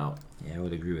pulling that one out. Yeah, I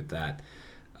would agree with that.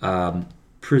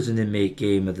 Prison inmate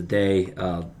game of the day.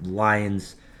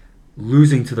 Lions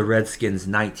losing to the Redskins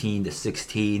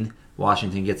 19-16.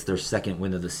 Washington gets their second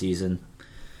win of the season.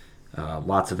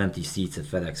 Lots of empty seats at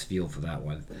FedEx Field for that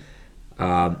one.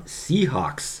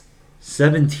 Seahawks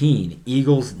 17,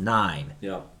 Eagles 9.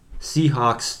 Yeah.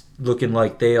 Seahawks looking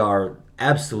like they are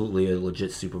absolutely a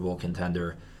legit Super Bowl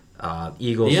contender.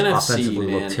 Eagles The NFC, offensively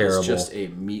man, look terrible. is just a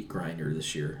meat grinder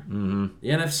this year. Mm-hmm. The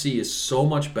NFC is so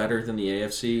much better than the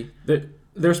AFC.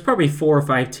 There's probably 4 or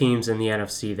 5 teams in the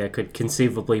NFC that could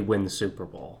conceivably win the Super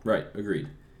Bowl. Right, agreed.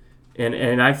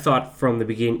 And I've thought from the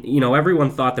beginning,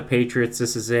 everyone thought the Patriots,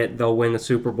 this is it, they'll win the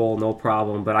Super Bowl, no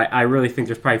problem. But I really think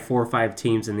there's probably 4 or 5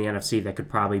 teams in the NFC that could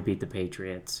probably beat the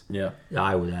Patriots. Yeah.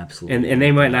 I would absolutely. And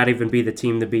they might not even be the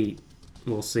team to beat.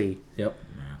 We'll see. Yep.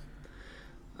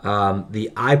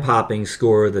 The eye-popping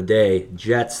score of the day,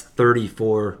 Jets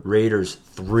 34, Raiders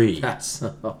 3. Yes.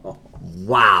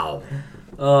 Wow.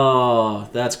 Oh,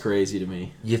 that's crazy to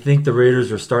me. You think the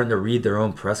Raiders are starting to read their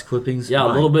own press clippings? Yeah, a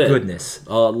My little bit. Goodness.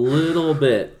 A little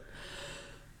bit.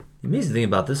 The amazing thing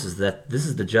about this is that this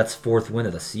is the Jets' 4th win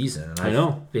of the season. And I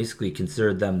know. Basically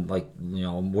considered them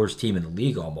worst team in the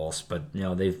league almost. But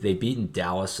they've beaten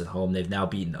Dallas at home. They've now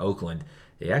beaten Oakland.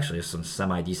 They actually have some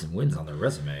semi-decent wins on their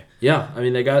resume. Yeah, I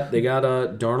mean they got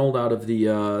Darnold out of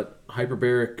the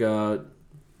hyperbaric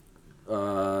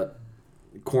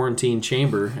quarantine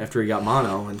chamber after he got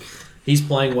mono, and he's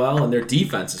playing well, and their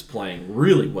defense is playing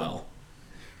really well.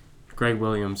 Greg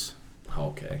Williams.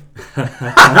 Okay. That's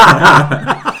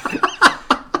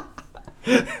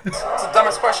the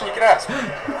dumbest question you could ask.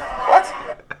 What?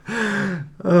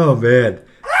 Oh, man.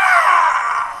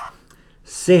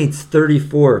 Saints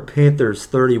 34, Panthers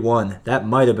 31. That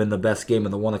might have been the best game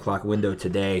in the 1 o'clock window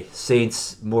today.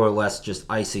 Saints more or less just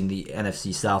icing the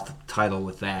NFC South title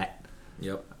with that.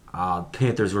 Yep.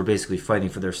 Panthers were basically fighting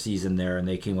for their season there, and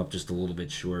they came up just a little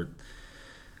bit short.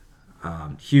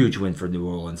 Huge win for New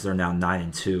Orleans. They're now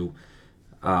 9-2.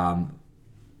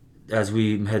 As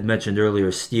we had mentioned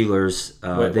earlier, Steelers.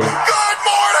 Wait. Good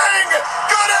morning,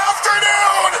 good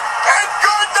afternoon, and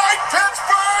good night,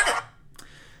 Pittsburgh!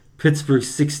 Pittsburgh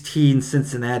 16,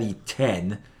 Cincinnati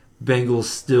 10. Bengals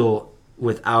still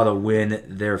without a win.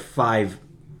 They're 5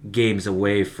 games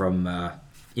away from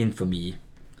infamy.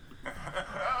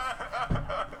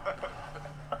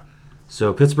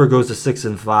 So Pittsburgh goes to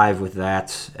 6-5 with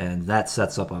that, and that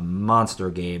sets up a monster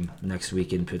game next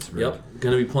week in Pittsburgh. Yep.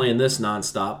 Going to be playing this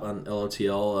nonstop on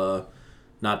LOTL.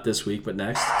 Not this week, but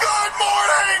next. Good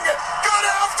morning, good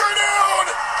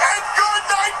afternoon, and good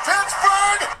night,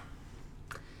 Pittsburgh!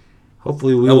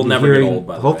 Hopefully we That will will be never get hearing. old,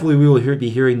 by the Hopefully we will be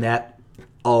hearing that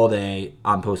all day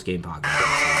on post game podcast. Here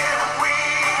we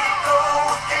go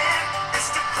again, it's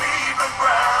the Cleveland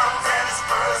Browns and it's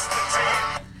first and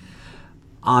 10.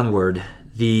 Onward,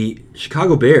 the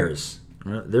Chicago Bears.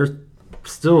 They're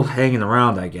still hanging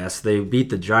around, I guess. They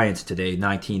beat the Giants today,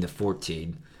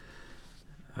 19-14.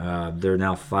 They're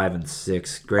now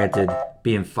 5-6. Granted,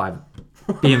 being 5-6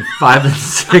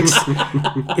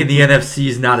 in the NFC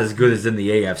is not as good as in the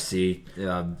AFC.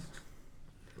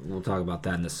 We'll talk about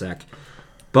that in a sec.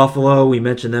 Buffalo, we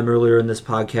mentioned them earlier in this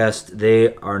podcast.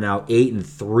 They are now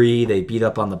 8-3. They beat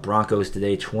up on the Broncos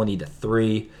today,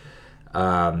 20-3.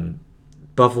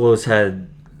 Buffalo's had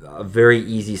a very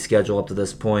easy schedule up to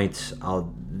this point.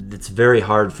 It's very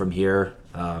hard from here.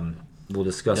 We'll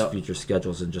discuss future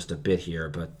schedules in just a bit here,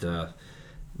 but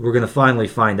we're going to finally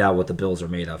find out what the Bills are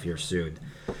made of here soon.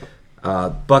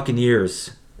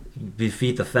 Buccaneers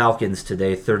defeat the Falcons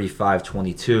today,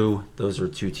 35-22. Those are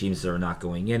 2 teams that are not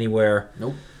going anywhere.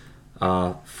 Nope.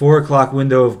 4 o'clock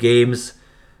window of games.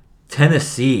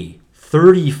 Tennessee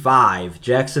 35,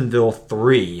 Jacksonville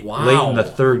 3. Wow. Late in the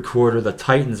third quarter, the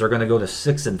Titans are going to go to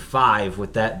 6-5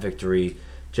 with that victory.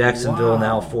 Jacksonville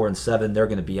Wow. now 4-7. They're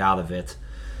going to be out of it.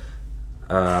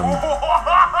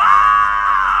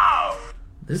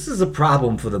 This is a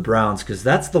problem for the Browns because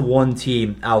that's the one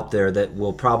team out there that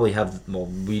will probably have, well,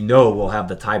 we know will have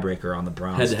the tiebreaker on the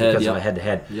Browns Head-to-head, because yep. of a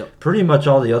head-to-head. Yep. Pretty much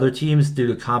all the other teams, due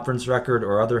to conference record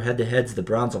or other head-to-heads, the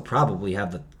Browns will probably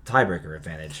have the tiebreaker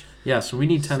advantage. Yeah, so we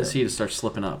need Tennessee to start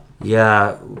slipping up.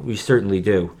 Yeah, we certainly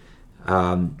do.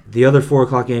 The other 4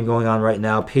 o'clock game going on right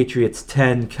now, Patriots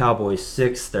 10, Cowboys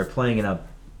 6. They're playing in a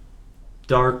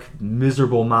dark,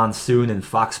 miserable monsoon in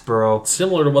Foxborough.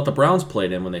 Similar to what the Browns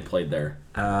played in when they played there.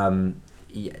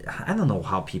 Yeah, I don't know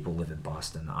how people live in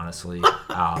Boston, honestly.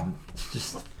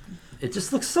 It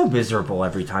just looks so miserable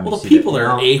every time Well, you the see people that, there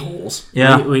are you know? a-holes.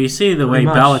 Yeah, Well, you see the way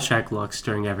Pretty much. Belichick looks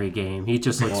during every game. He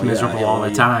just looks miserable all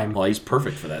the time. Well, he's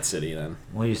perfect for that city then.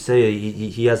 well, you say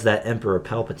he has that Emperor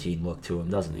Palpatine look to him,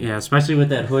 doesn't he? Yeah, especially with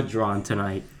that hood drawn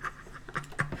tonight.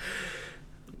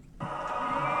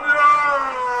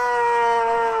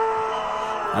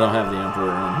 I don't have the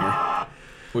Emperor in here.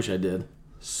 Wish I did.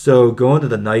 So going to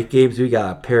the night games, we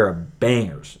got a pair of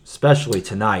bangers, especially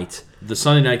tonight. The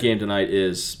Sunday night game tonight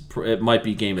it might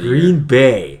be game of the Green year.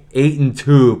 Bay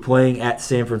 8-2 playing at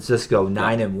San Francisco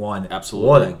 9-1. absolutely.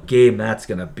 What a game that's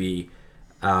gonna be.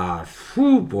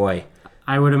 Whew, boy.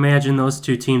 I would imagine those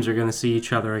two teams are going to see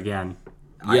each other again.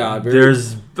 Yeah,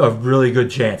 There's a really good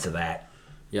chance of that.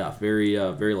 yeah, very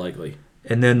likely.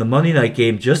 And then the Monday night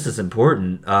game, just as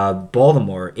important.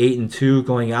 Baltimore 8-2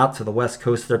 going out to the West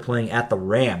Coast. They're playing at the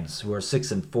Rams, who are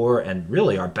 6-4 and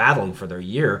really are battling for their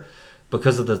year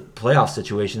because of the playoff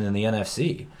situation in the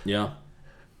NFC. Yeah.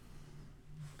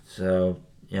 So,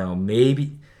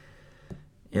 maybe,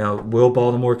 will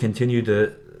Baltimore continue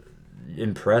to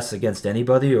impress against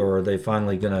anybody, or are they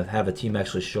finally going to have a team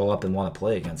actually show up and want to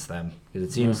play against them? Because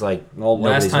it seems like Well,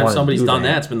 last nobody's time wanted to somebody's do done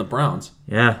that, it's been the Browns.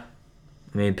 Yeah.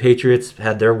 I mean, Patriots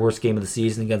had their worst game of the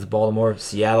season against Baltimore.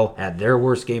 Seattle had their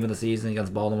worst game of the season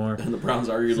against Baltimore. And the Browns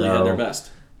arguably So- had their best.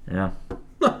 Yeah,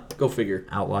 Go figure.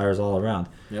 outliers all around.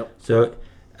 Yep. So,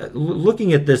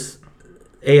 looking at this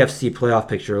AFC playoff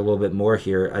picture a little bit more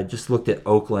here, I just looked at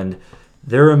Oakland.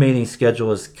 Their remaining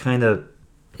schedule is kind of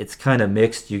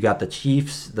mixed. You got the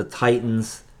Chiefs, the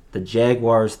Titans, the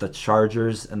Jaguars, the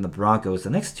Chargers, and the Broncos. The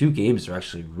next 2 games are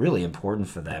actually really important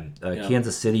for them. Yeah.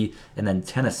 Kansas City and then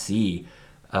Tennessee.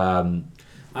 I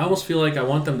almost feel like I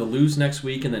want them to lose next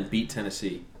week and then beat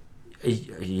Tennessee.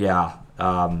 Yeah.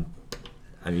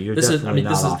 I mean, you're definitely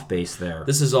not off base there.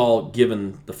 This is all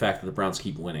given the fact that the Browns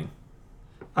keep winning.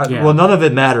 Yeah. Well, none of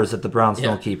it matters if the Browns Yeah.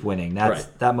 don't keep winning. Right.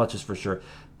 That much is for sure.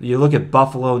 You look at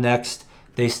Buffalo next.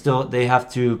 They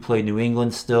have to play New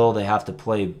England still. They have to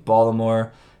play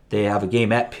Baltimore. They have a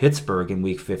game at Pittsburgh in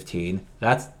Week 15.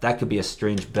 That could be a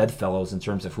strange bedfellows in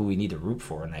terms of who we need to root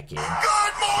for in that game.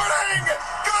 Good morning,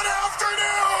 good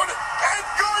afternoon, and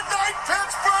good night,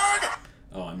 Pittsburgh!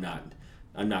 Oh, I'm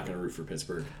not going to root for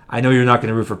Pittsburgh. I know you're not going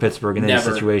to root for Pittsburgh in any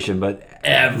Never. situation, but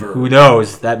Ever. who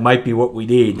knows? That might be what we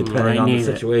need depending I on the need it.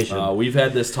 situation. We've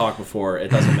had this talk before. It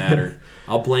doesn't matter.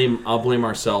 I'll blame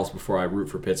ourselves before I root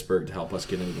for Pittsburgh to help us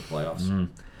get into the playoffs. Mm-hmm.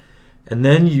 And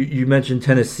then you mentioned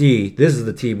Tennessee. This is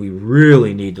the team we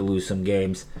really need to lose some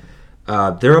games.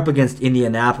 They're up against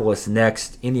Indianapolis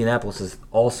next. Indianapolis is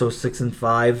also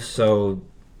 6-5, so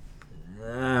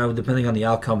depending on the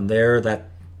outcome there,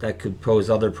 that could pose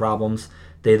other problems.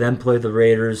 They then play the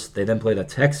Raiders. They then play the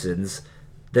Texans.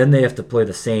 Then they have to play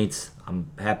the Saints. I'm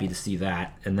happy to see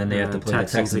that. And then they have to play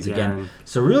Texans the Texans again. again.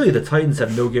 So really, the Titans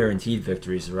have no guaranteed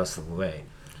victories the rest of the way.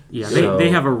 Yeah, So- they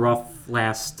have a rough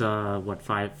last,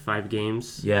 five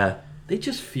games? Yeah. They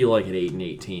just feel like an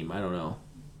 8-8 team. I don't know.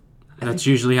 That's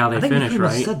usually how they I think finish, we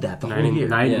pretty much right? said that the whole 9 year.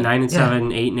 Nine, Yeah.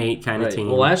 9-7, 8-8 kind of Right. team.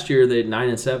 Well, last year they had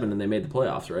 9-7 and they made the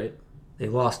playoffs, right? They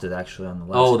lost it actually on the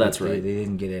last. Oh, week. that's They- right. They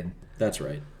didn't get in. That's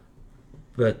right.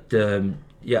 But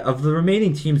of the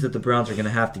remaining teams that the Browns are going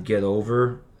to have to get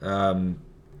over,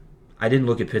 I didn't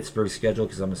look at Pittsburgh's schedule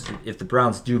because if the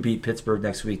Browns do beat Pittsburgh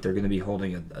next week, they're going to be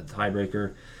holding a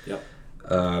tiebreaker, Yep.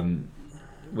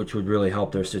 which would really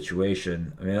help their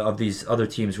situation. I mean, of these other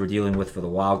teams we're dealing with for the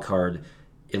wild card,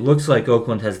 it looks like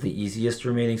Oakland has the easiest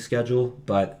remaining schedule,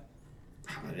 but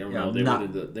I don't Yeah, know. They not-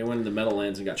 went into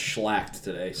Meadowlands and got shellacked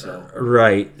today, so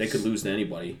right. they could lose to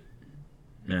anybody.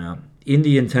 Yeah.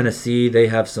 Indy and Tennessee, they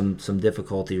have some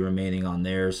difficulty remaining on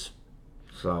theirs.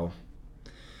 So,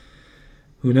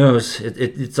 who knows?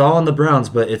 It's all on the Browns,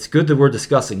 but it's good that we're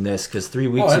discussing this because 3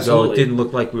 weeks ago it absolutely. didn't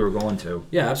look like we were going to.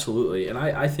 Yeah, absolutely. And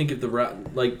I think if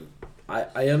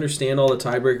I understand all the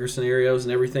tiebreaker scenarios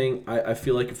and everything. I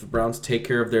feel like if the Browns take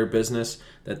care of their business,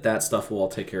 that stuff will all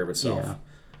take care of itself. Yeah.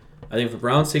 I think if the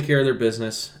Browns take care of their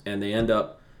business and they end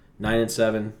up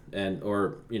 9-7,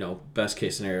 or best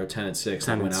case scenario 10-6.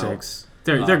 10-6.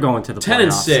 They're going to the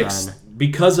 10-6 then.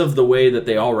 because of the way that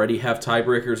they already have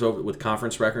tiebreakers over with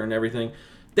conference record and everything.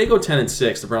 They go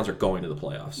 10-6. The Browns are going to the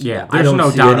playoffs. Yeah, I there's don't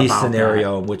no see doubt any about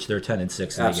scenario in which they're 10-6 and they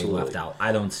get Absolutely. left out.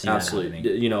 I don't see Absolutely.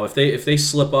 that happening. If they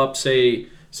slip up, say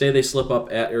they slip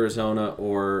up at Arizona,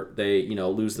 or they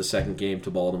lose the second game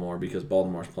to Baltimore because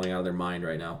Baltimore's playing out of their mind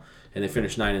right now, and they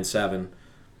finish 9-7.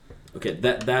 Okay,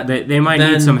 they might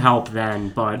need some help then,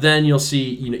 but then you'll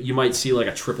see you might see like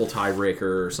a triple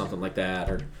tiebreaker or something like that,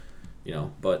 or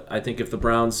But I think if the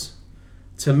Browns,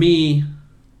 to me,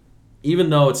 even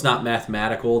though it's not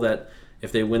mathematical that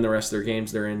if they win the rest of their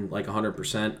games they're in like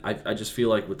 100%, I just feel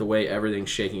like with the way everything's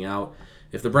shaking out,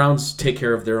 if the Browns take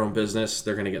care of their own business,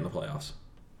 they're going to get in the playoffs.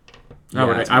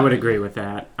 I would agree with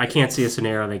that. I can't see a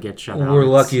scenario they get shut out. We're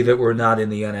lucky that we're not in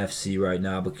the NFC right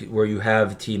now, where you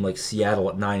have a team like Seattle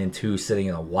at 9-2 sitting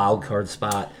in a wild card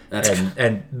spot,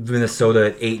 and Minnesota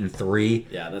at 8-3.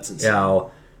 Yeah, that's insane.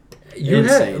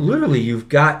 You've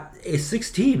got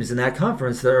 6 teams in that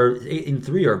conference that are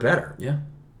 8-3 or better. Yeah,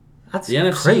 that's the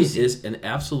NFC crazy. is an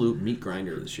absolute meat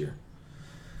grinder this year.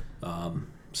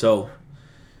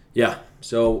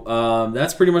 So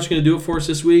that's pretty much going to do it for us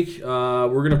this week.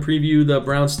 We're going to preview the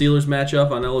Browns-Steelers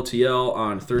matchup on LOTL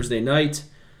on Thursday night.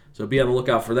 So be on the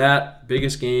lookout for that.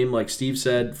 Biggest game, like Steve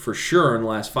said, for sure in the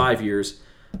last 5 years.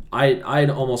 I'd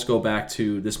almost go back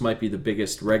to this might be the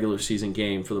biggest regular season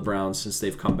game for the Browns since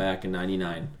they've come back in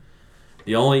 '99.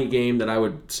 The only game that I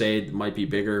would say might be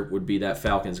bigger would be that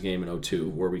Falcons game in 2002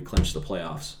 where we clinched the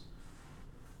playoffs.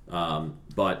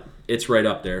 But it's right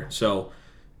up there. So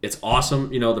it's awesome.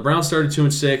 The Browns started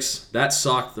 2-6. That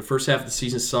sucked. The first half of the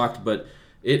season sucked, but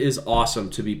it is awesome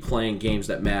to be playing games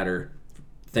that matter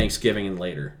Thanksgiving and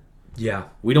later. Yeah.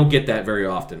 We don't get that very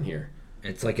often here.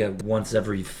 It's like a once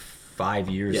every 5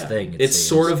 years thing. It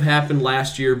sort of happened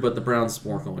last year, but the Browns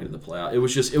weren't going to the playoff. It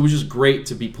was just great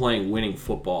to be playing winning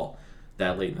football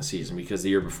that late in the season because the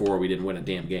year before we didn't win a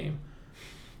damn game.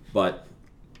 But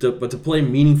to play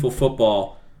meaningful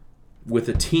football with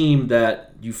a team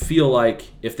that you feel like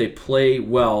if they play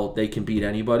well, they can beat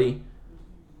anybody,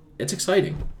 it's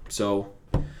exciting. So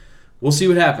we'll see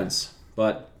what happens.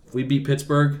 But if we beat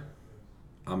Pittsburgh,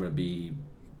 I'm going to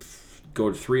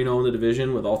go to 3-0 in the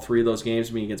division with all 3 of those games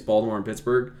being against Baltimore and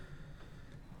Pittsburgh.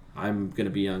 I'm going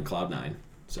to be on cloud 9.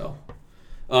 So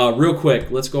real quick,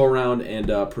 let's go around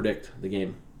and predict the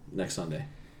game next Sunday.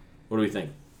 What do we think?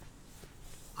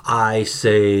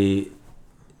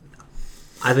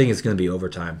 I think it's going to be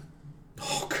overtime.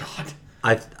 Oh God!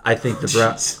 I think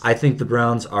the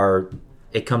Browns are.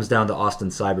 It comes down to Austin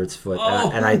Seibert's foot,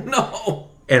 no!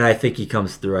 And I think he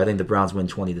comes through. I think the Browns win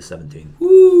 20-17.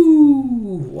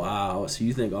 Ooh! Wow! So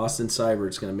you think Austin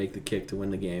Seibert's going to make the kick to win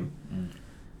the game?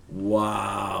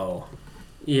 Wow!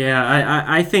 Yeah,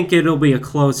 I think it'll be a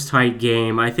close, tight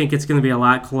game. I think it's going to be a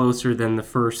lot closer than the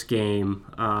first game.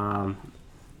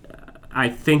 I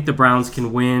think the Browns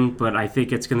can win, but I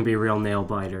think it's going to be a real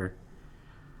nail-biter.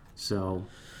 So,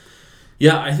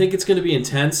 yeah, I think it's going to be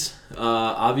intense.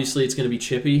 Obviously, it's going to be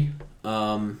chippy.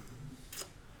 I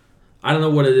don't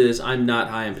know what it is. I'm not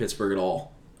high on Pittsburgh at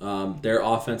all. Their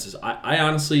offense is... I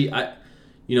honestly...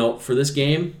 for this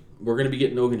game, we're going to be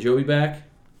getting Ogunjobi back.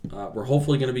 We're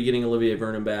hopefully going to be getting Olivier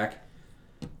Vernon back.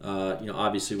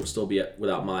 Obviously, we'll still be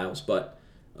without Miles, but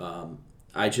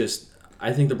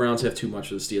I think the Browns have too much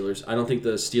for the Steelers. I don't think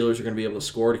the Steelers are going to be able to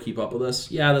score to keep up with us.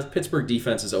 Yeah, the Pittsburgh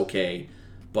defense is okay,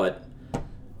 but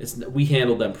we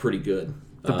handled them pretty good.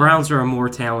 The Browns are a more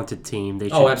talented team.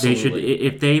 Absolutely.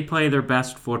 If they play their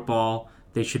best football,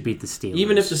 they should beat the Steelers.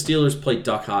 Even if the Steelers play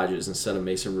Duck Hodges instead of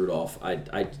Mason Rudolph,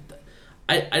 I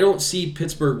don't see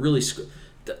Pittsburgh really.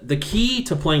 The key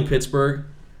to playing Pittsburgh,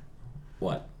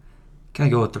 what? Can I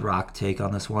go with the Rock take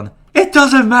on this one? It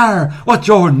doesn't matter what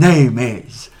your name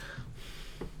is.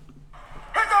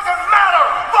 It doesn't matter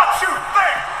what you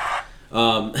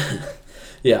think.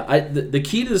 Yeah, the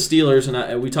key to the Steelers,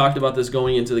 and we talked about this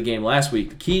going into the game last week,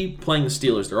 the key playing the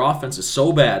Steelers, their offense is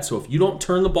so bad, so if you don't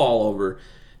turn the ball over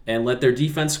and let their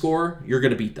defense score, you're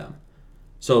going to beat them.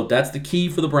 So that's the key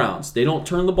for the Browns. They don't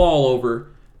turn the ball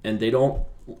over, and they don't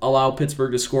allow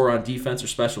Pittsburgh to score on defense or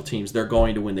special teams, they're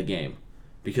going to win the game.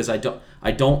 Because I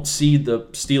don't see the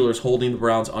Steelers holding the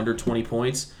Browns under 20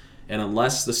 points, and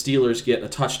unless the Steelers get a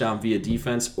touchdown via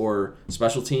defense or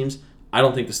special teams, I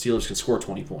don't think the Steelers can score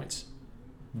 20 points.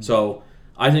 So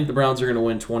I think the Browns are going to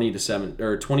win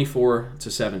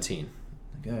 24-17.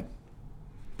 Okay.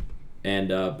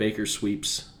 And Baker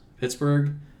sweeps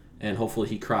Pittsburgh, and hopefully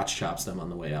he crotch chops them on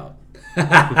the way out. Good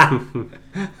morning,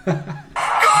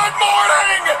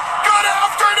 good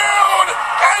afternoon,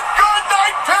 and good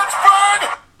night, Pittsburgh!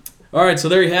 All right, so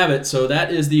there you have it. So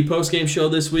that is the post-game show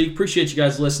this week. Appreciate you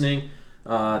guys listening.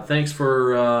 Thanks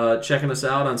for checking us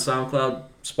out on SoundCloud,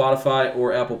 Spotify,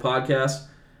 or Apple Podcasts.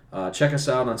 Check us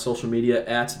out on social media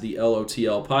at the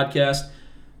LOTL Podcast.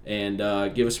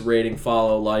 And give us a rating,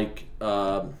 follow, like,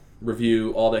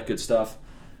 review, all that good stuff.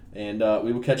 And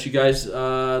we will catch you guys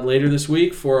later this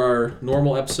week for our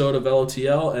normal episode of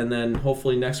LOTL. And then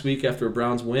hopefully next week after a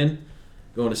Browns win,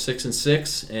 going to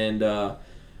 6-6 and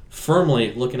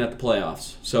firmly looking at the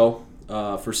playoffs. So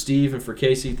for Steve and for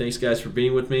Casey, thanks guys for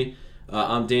being with me.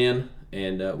 I'm Dan,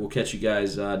 and we'll catch you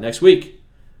guys next week.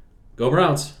 Go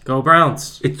Browns. Go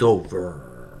Browns. It's over.